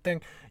 that kind of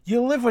thing,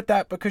 you live with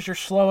that because you're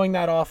slowing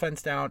that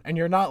offense down and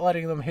you're not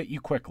letting them hit you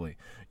quickly.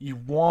 You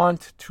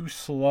want to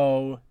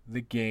slow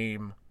the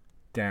game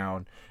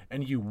down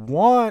and you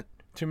want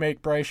to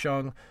make Bryce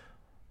Young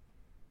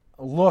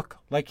look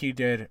like he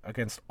did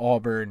against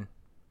Auburn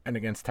and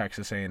against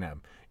Texas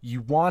A&M. You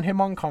want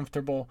him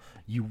uncomfortable.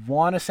 You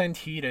want to send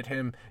heat at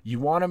him. You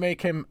want to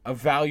make him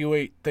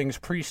evaluate things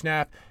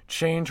pre-snap,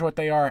 change what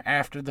they are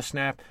after the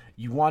snap.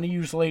 You want to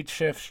use late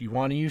shifts. You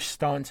want to use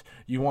stunts.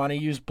 You want to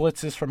use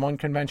blitzes from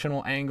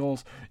unconventional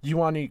angles. You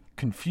want to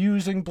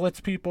confusing blitz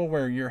people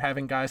where you're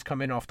having guys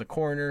come in off the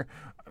corner.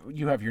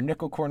 You have your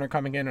nickel corner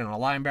coming in and a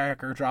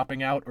linebacker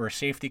dropping out or a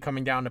safety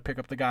coming down to pick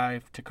up the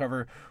guy to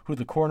cover who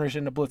the corner's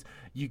in the blitz.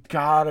 You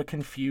got to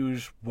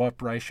confuse what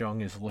Bryce Young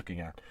is looking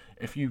at.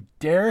 If you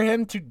dare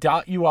him to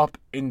dot you up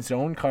in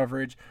zone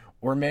coverage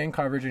or man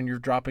coverage and you're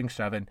dropping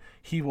 7,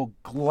 he will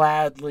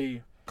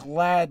gladly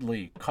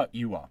cut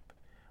you up.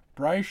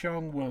 Bryce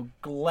Young will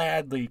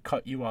gladly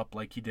cut you up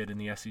like he did in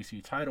the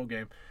SEC title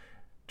game.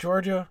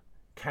 Georgia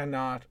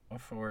cannot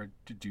afford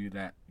to do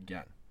that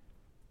again.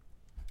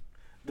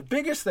 The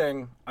biggest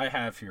thing I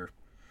have here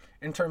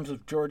in terms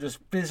of Georgia's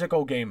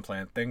physical game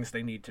plan, things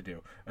they need to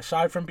do,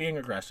 aside from being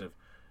aggressive,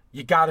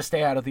 you got to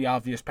stay out of the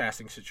obvious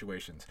passing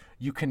situations.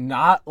 You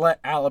cannot let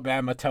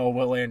Alabama tell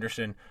Will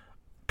Anderson,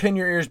 pin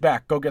your ears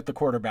back, go get the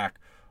quarterback.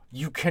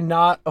 You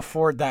cannot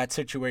afford that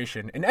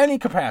situation in any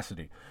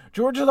capacity.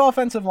 Georgia's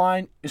offensive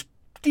line is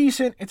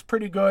decent. It's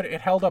pretty good.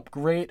 It held up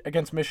great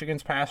against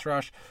Michigan's pass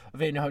rush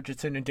of Aiden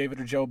Hutchinson and David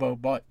Ojabo,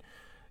 but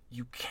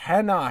you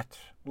cannot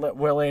let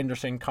Will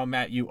Anderson come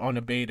at you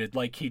unabated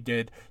like he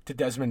did to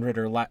Desmond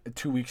Ridder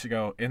 2 weeks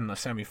ago in the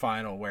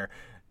semifinal, where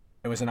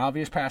it was an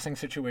obvious passing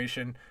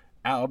situation.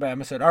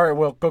 Alabama said, all right,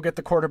 well, go get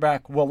the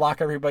quarterback. We'll lock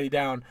everybody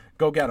down.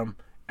 Go get him.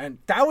 And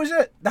that was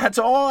it. That's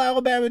all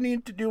Alabama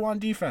needed to do on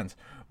defense.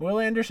 Will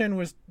Anderson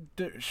was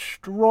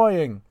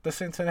destroying the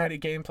Cincinnati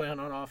game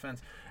plan on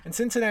offense, and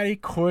Cincinnati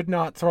could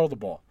not throw the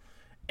ball.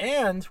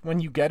 And when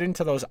you get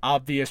into those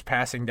obvious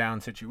passing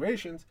down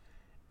situations,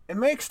 It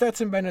makes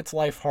Stetson Bennett's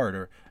life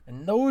harder.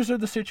 And those are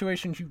the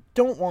situations you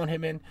don't want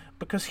him in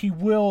because he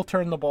will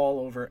turn the ball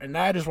over. And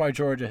that is why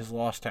Georgia has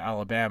lost to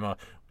Alabama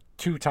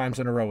 2 times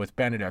in a row with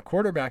Bennett at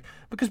quarterback,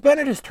 because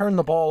Bennett has turned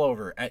the ball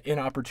over at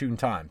inopportune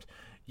times.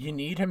 You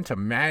need him to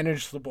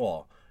manage the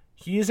ball.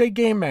 He is a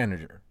game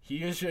manager.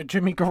 He is a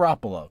Jimmy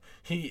Garoppolo.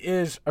 He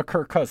is a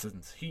Kirk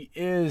Cousins. He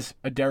is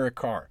a Derek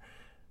Carr.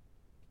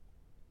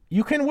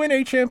 You can win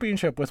a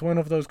championship with one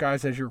of those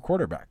guys as your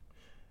quarterback.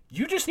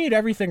 You just need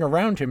everything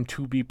around him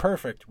to be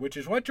perfect, which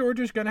is what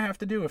Georgia's going to have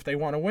to do if they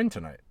want to win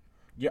tonight.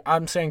 Yeah,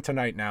 I'm saying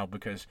tonight now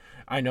because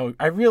I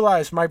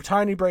realize my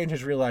tiny brain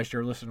has realized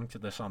you're listening to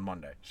this on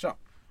Monday. So,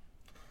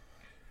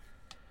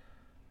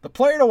 the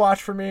player to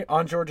watch for me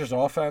on Georgia's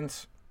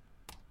offense,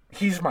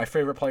 he's my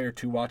favorite player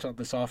to watch on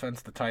this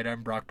offense, the tight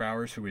end Brock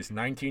Bowers, who is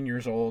 19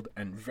 years old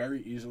and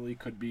very easily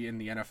could be in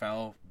the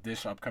NFL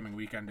this upcoming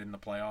weekend in the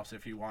playoffs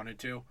if he wanted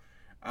to.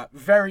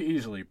 Very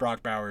easily,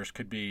 Brock Bowers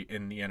could be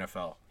in the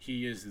NFL.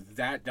 He is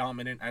that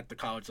dominant at the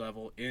college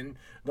level. In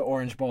the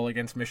Orange Bowl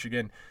against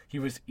Michigan, he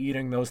was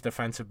eating those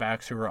defensive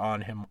backs who were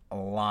on him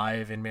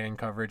alive in man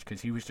coverage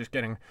because he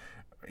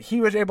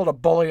was able to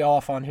bully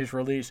off on his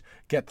release,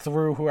 get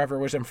through whoever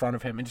was in front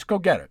of him, and just go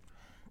get it.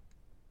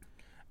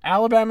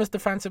 Alabama's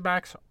defensive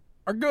backs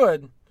are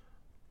good,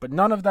 but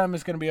none of them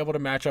is going to be able to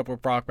match up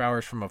with Brock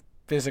Bowers from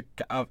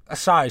a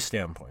size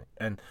standpoint.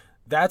 And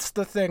that's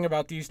the thing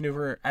about these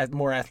newer,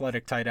 more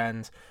athletic tight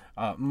ends.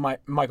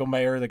 Michael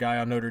Mayer, the guy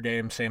on Notre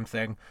Dame, same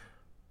thing.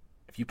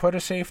 If you put a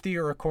safety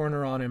or a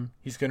corner on him,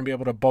 he's going to be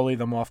able to bully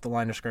them off the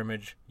line of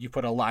scrimmage. You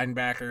put a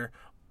linebacker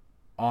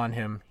on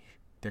him,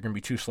 they're going to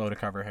be too slow to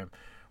cover him.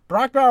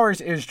 Brock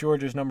Bowers is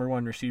Georgia's number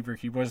 1 receiver.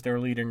 He was their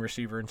leading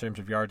receiver in terms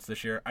of yards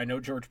this year. I know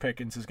George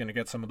Pickens is going to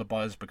get some of the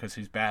buzz because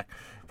he's back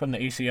from the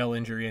ACL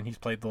injury and he's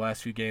played the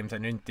last few games,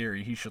 and in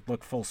theory he should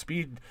look full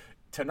speed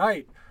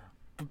tonight.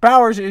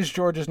 Bowers is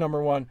Georgia's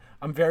number 1.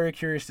 I'm very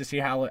curious to see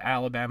how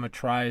Alabama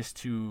tries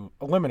to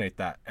eliminate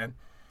that. And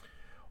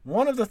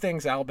one of the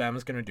things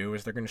Alabama's going to do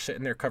is they're going to sit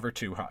in their cover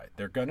 2 high.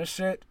 They're going to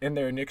sit in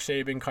their Nick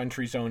Saban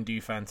country zone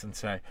defense and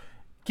say,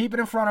 keep it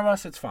in front of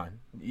us, it's fine.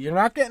 You're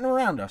not getting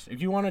around us.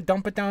 If you want to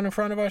dump it down in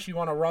front of us, you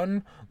want to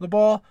run the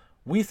ball,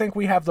 we think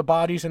we have the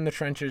bodies in the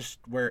trenches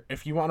where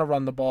if you want to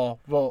run the ball,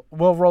 we'll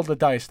roll the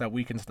dice that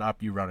we can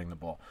stop you running the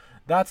ball.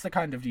 That's the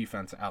kind of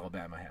defense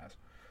Alabama has.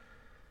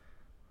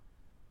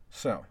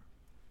 So,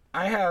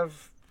 I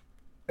have,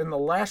 in the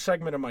last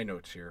segment of my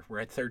notes here, we're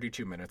at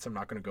 32 minutes. I'm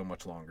not going to go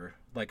much longer.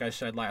 Like I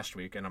said last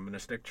week, and I'm going to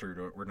stick true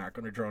to it, we're not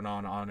going to drone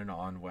on and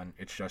on when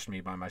it's just me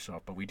by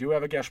myself. But we do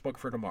have a guest book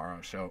for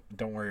tomorrow, so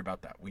don't worry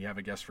about that. We have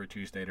a guest for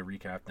Tuesday to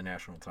recap the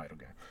national title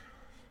game.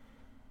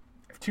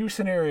 I have 2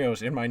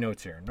 scenarios in my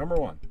notes here. Number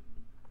 1,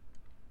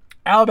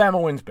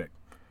 Alabama wins big.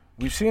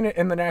 We've seen it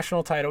in the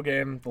national title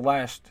game the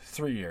last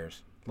 3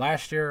 years.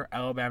 Last year,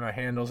 Alabama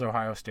handles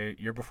Ohio State.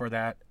 Year before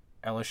that,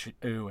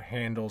 LSU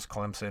handles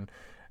Clemson.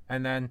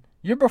 And then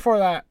year before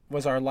that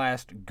was our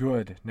last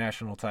good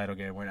national title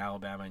game when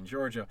Alabama and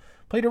Georgia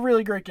played a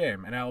really great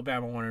game and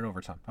Alabama won in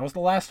overtime. That was the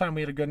last time we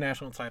had a good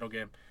national title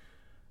game.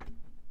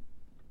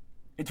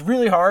 It's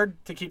really hard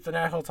to keep the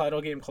national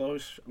title game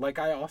close. Like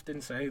I often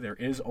say, there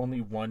is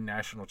only one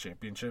national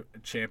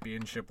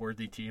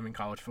championship-worthy team in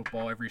college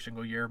football every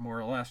single year, more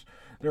or less.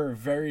 There are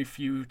very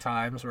few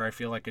times where I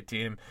feel like a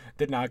team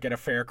did not get a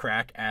fair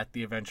crack at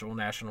the eventual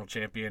national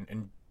champion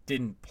and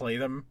didn't play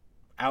them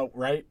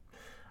outright.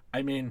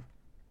 I mean,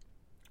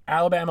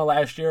 Alabama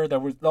last year, there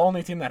was the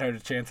only team that had a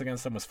chance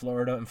against them was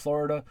Florida, and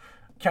Florida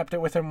kept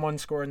it within 1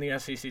 score in the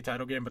SEC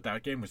title game, but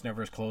that game was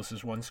never as close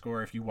as 1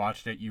 score. If you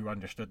watched it, you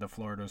understood that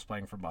Florida was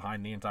playing from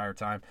behind the entire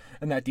time,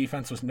 and that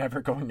defense was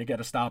never going to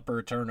get a stop or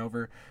a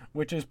turnover,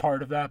 which is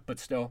part of that, but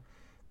still.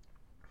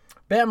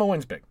 Bama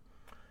wins big.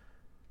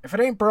 If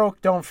it ain't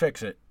broke, don't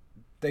fix it.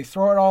 They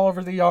throw it all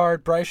over the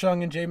yard. Bryce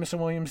Young and Jamison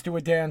Williams do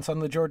a dance on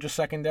the Georgia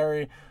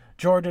secondary.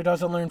 Georgia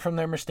doesn't learn from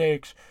their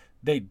mistakes.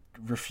 They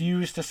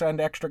refuse to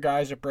send extra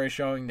guys at Bryce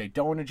Young. They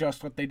don't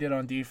adjust what they did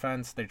on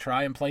defense. They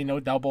try and play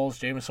no doubles.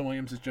 Jamison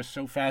Williams is just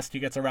so fast he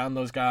gets around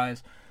those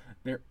guys.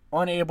 They're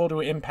unable to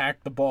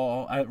impact the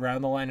ball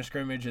around the line of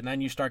scrimmage, and then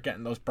you start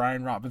getting those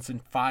Brian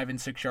Robinson 5- and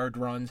 6-yard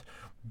runs,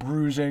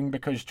 bruising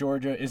because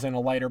Georgia is in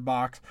a lighter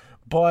box.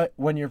 But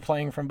when you're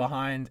playing from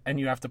behind and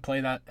you have to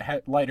play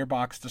that lighter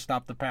box to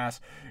stop the pass,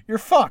 you're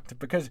fucked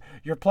because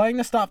you're playing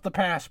to stop the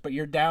pass, but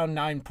you're down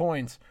 9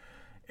 points.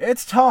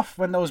 It's tough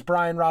when those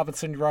Brian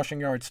Robinson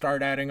rushing yards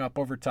start adding up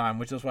over time,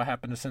 which is what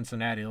happened to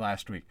Cincinnati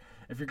last week.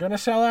 If you're going to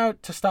sell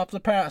out to stop the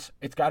pass,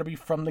 it's got to be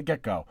from the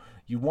get-go.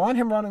 You want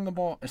him running the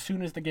ball as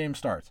soon as the game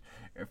starts.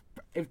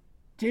 If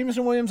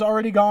Jamison Williams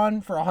already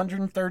gone for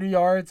 130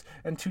 yards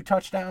and 2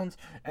 touchdowns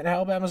and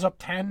Alabama's up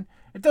 10,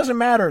 it doesn't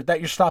matter that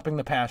you're stopping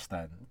the pass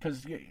then,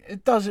 because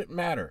it doesn't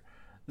matter.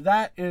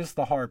 That is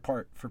the hard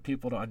part for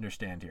people to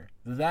understand here.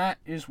 That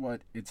is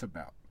what it's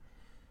about.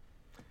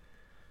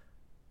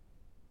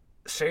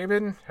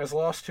 Saban has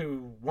lost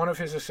to one of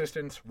his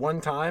assistants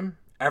 1 time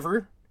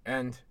ever,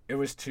 and it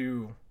was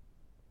to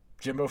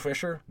Jimbo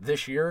Fisher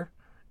this year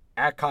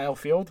at Kyle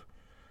Field.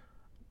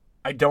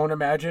 I don't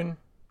imagine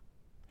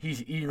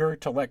He's eager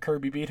to let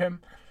Kirby beat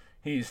him.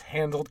 He's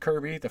handled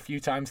Kirby the few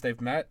times they've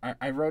met.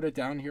 I wrote it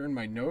down here in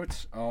my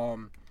notes.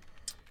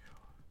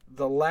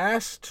 The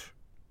last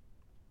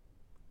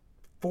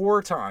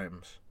 4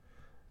 times.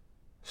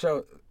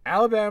 So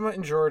Alabama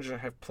and Georgia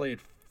have played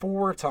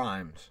 4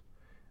 times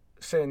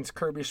since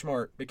Kirby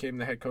Smart became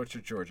the head coach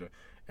of Georgia.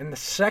 In the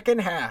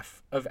second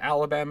half of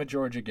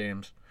Alabama-Georgia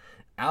games,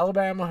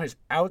 Alabama has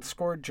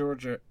outscored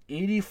Georgia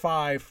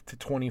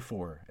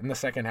 85-24 in the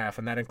second half,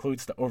 and that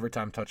includes the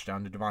overtime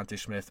touchdown to Devontae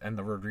Smith and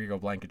the Rodrigo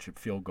Blankenship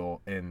field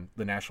goal in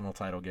the national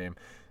title game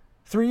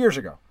 3 years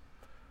ago.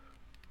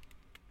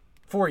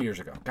 4 years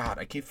ago. God,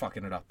 I keep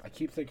fucking it up. I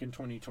keep thinking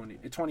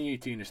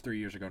 2018 is 3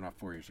 years ago, not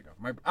 4 years ago.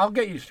 I'll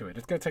get used to it.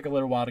 It's going to take a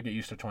little while to get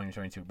used to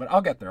 2022, but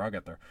I'll get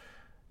there.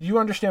 You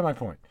understand my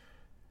point.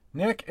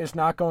 Nick is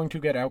not going to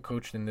get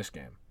outcoached in this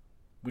game,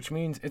 which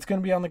means it's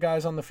going to be on the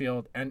guys on the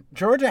field, and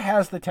Georgia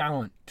has the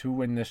talent to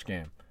win this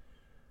game.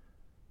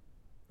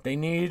 They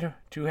need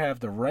to have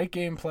the right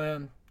game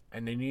plan,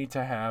 and they need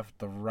to have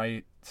the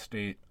right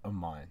state of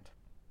mind.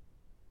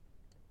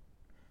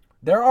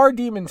 There are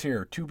demons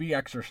here to be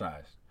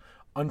exercised.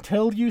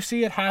 Until you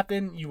see it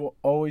happen, you will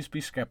always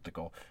be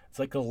skeptical. It's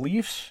like the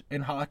Leafs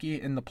in hockey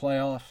in the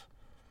playoffs.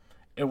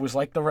 It was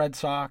like the Red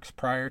Sox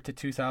prior to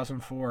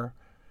 2004.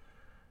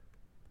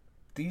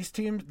 These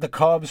teams, the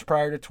Cubs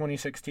prior to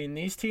 2016,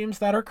 these teams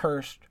that are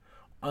cursed,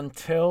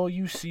 until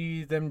you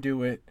see them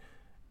do it,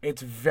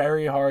 it's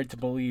very hard to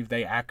believe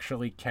they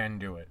actually can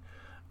do it.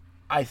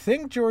 I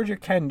think Georgia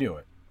can do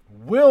it.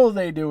 Will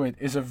they do it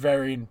is a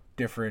very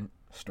different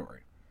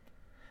story.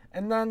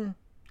 And then,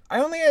 I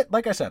only had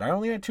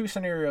 2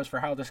 scenarios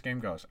for how this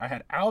game goes. I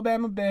had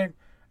Alabama big,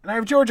 and I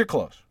have Georgia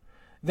close.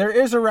 There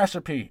is a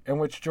recipe in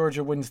which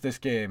Georgia wins this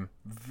game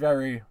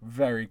very,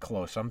 very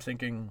close. I'm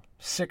thinking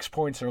 6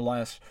 points or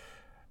less.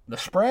 The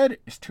spread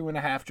is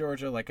 2.5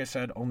 Georgia. Like I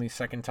said, only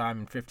second time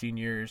in 15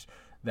 years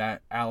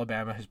that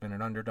Alabama has been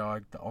an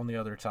underdog. The only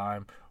other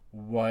time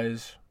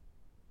was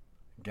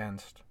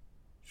against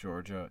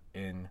Georgia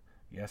in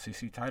the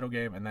SEC title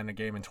game, and then a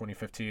game in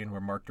 2015 where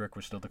Mark Drick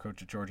was still the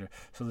coach of Georgia.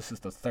 So this is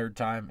the 3rd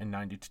time in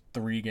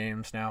 93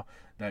 games now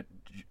that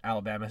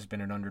Alabama has been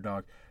an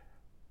underdog.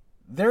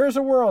 There is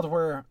a world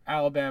where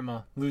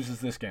Alabama loses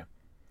this game.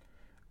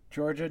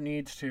 Georgia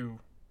needs to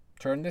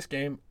turn this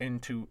game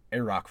into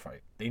a rock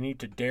fight. They need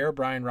to dare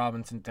Brian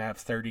Robinson to have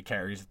 30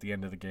 carries at the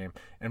end of the game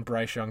and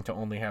Bryce Young to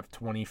only have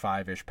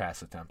 25-ish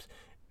pass attempts.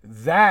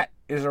 That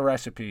is a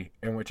recipe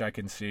in which I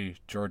can see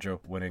Georgia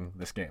winning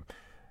this game.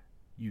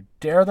 You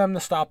dare them to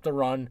stop the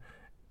run.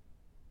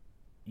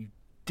 You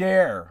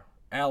dare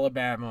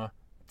Alabama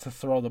to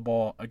throw the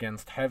ball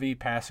against heavy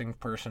passing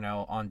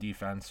personnel on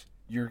defense.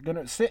 You're going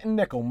to sit in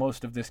nickel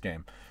most of this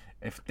game.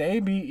 If they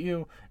beat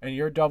you and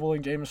you're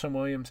doubling Jameson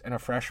Williams and a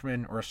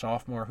freshman or a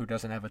sophomore who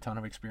doesn't have a ton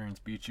of experience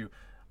beats you,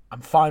 I'm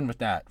fine with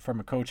that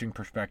from a coaching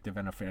perspective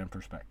and a fan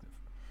perspective.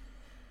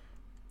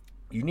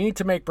 You need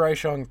to make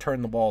Bryce Young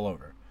turn the ball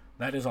over.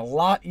 That is a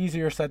lot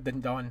easier said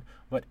than done,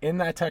 but in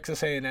that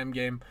Texas A&M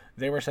game,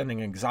 they were sending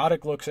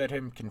exotic looks at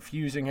him,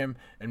 confusing him,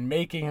 and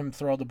making him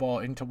throw the ball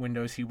into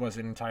windows he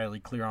wasn't entirely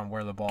clear on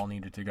where the ball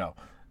needed to go.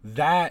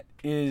 That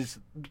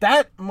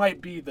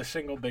might be the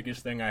single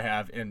biggest thing I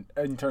have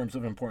in terms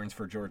of importance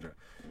for Georgia.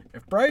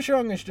 If Bryce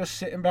Young is just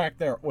sitting back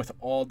there with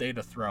all day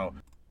to throw,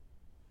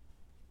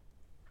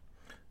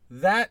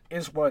 that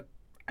is what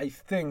I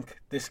think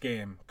this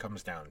game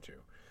comes down to.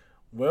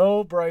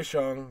 Will Bryce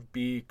Young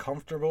be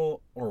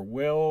comfortable, or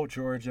will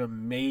Georgia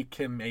make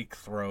him make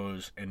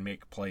throws and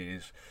make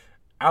plays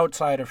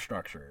outside of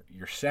structure?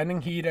 You're sending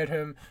heat at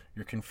him,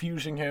 you're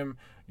confusing him,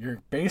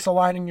 you're base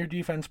aligning your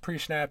defense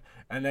pre-snap,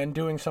 and then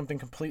doing something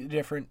completely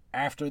different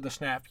after the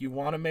snap. You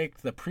want to make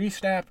the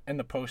pre-snap and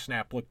the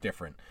post-snap look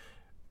different.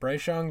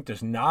 Bryce Young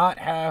does not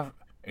have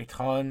a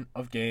ton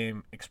of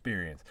game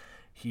experience.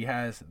 He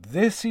has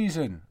this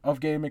season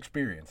of game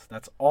experience.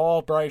 That's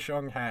all Bryce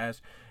Young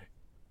has.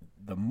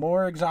 The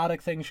more exotic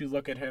things you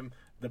look at him,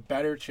 the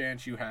better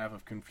chance you have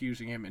of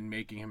confusing him and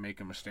making him make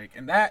a mistake.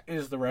 And that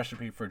is the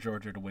recipe for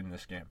Georgia to win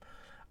this game.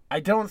 I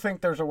don't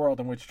think there's a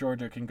world in which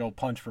Georgia can go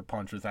punch for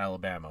punch with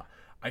Alabama.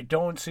 I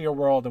don't see a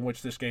world in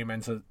which this game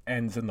ends in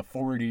the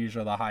 40s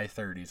or the high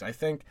 30s. I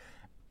think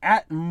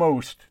at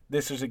most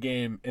this is a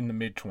game in the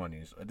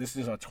mid-20s. This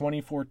is a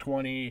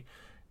 24-20,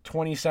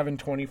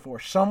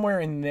 27-24. Somewhere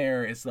in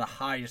there is the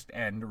highest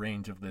end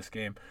range of this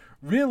game.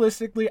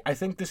 Realistically, I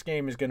think this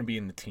game is going to be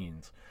in the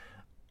teens.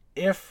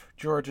 If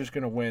Georgia's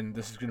going to win,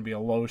 this is going to be a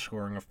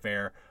low-scoring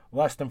affair,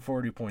 less than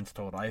 40 points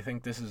total. I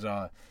think this is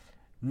a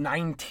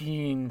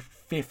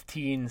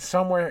 19-15,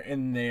 somewhere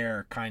in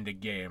there kind of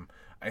game.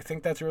 I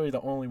think that's really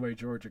the only way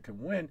Georgia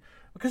can win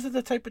because of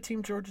the type of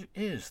team Georgia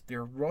is.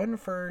 They're run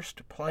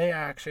first, play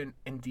action,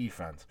 and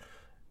defense.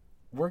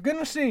 We're going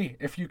to see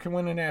if you can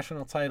win a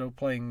national title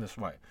playing this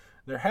way.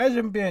 There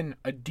hasn't been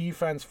a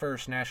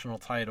defense-first national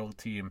title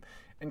team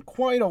in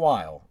quite a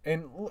while,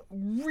 and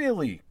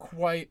really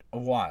quite a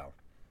while.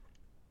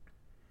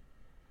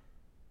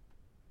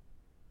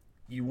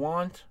 You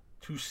want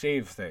to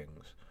save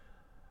things.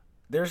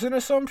 there's an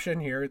assumption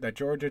here that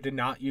Georgia did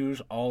not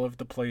use all of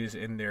the plays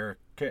in their...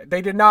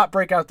 They did not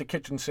break out the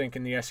kitchen sink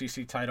in the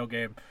SEC title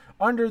game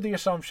under the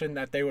assumption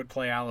that they would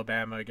play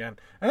Alabama again.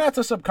 And that's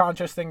a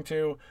subconscious thing,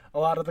 too. A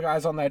lot of the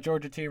guys on that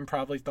Georgia team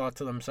probably thought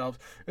to themselves,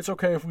 it's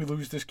okay if we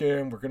lose this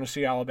game. We're going to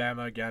see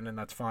Alabama again, and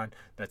that's fine.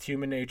 That's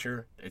human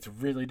nature. It's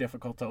really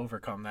difficult to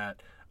overcome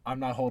that. I'm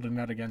not holding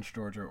that against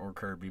Georgia or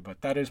Kirby,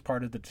 but that is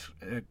part of the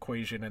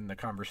equation and the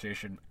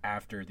conversation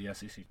after the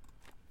SEC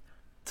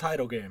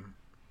title game.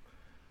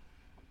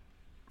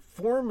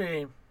 For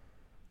me,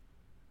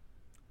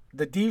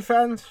 the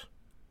defense,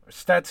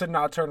 Stetson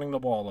not turning the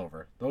ball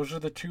over. Those are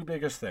the two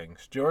biggest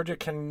things. Georgia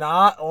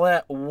cannot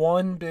let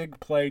one big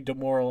play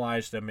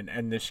demoralize them and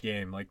end this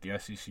game like the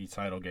SEC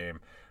title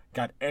game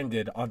got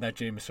ended on that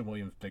Jameson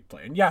Williams big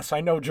play. And yes, I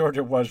know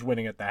Georgia was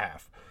winning at the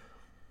half.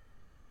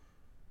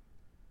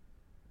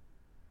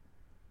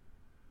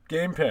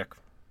 Game pick.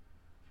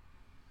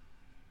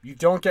 You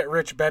don't get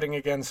rich betting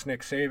against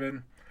Nick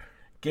Saban.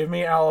 Give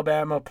me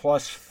Alabama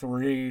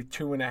 +3,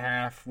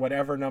 2.5,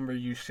 whatever number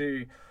you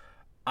see.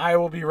 I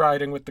will be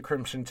riding with the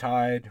Crimson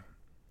Tide.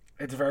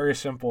 It's very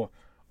simple.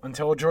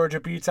 Until Georgia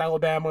beats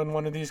Alabama in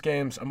one of these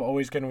games, I'm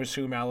always going to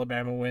assume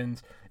Alabama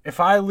wins. If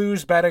I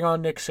lose betting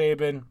on Nick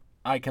Saban,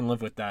 I can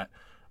live with that.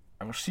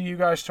 I will see you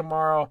guys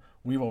tomorrow.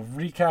 We will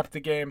recap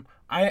the game.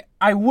 I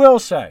will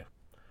say,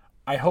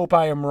 I hope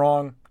I am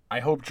wrong.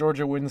 I hope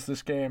Georgia wins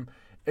this game.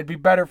 It'd be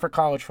better for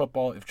college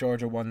football if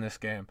Georgia won this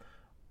game.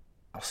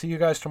 I'll see you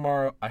guys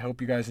tomorrow. I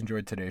hope you guys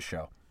enjoyed today's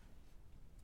show.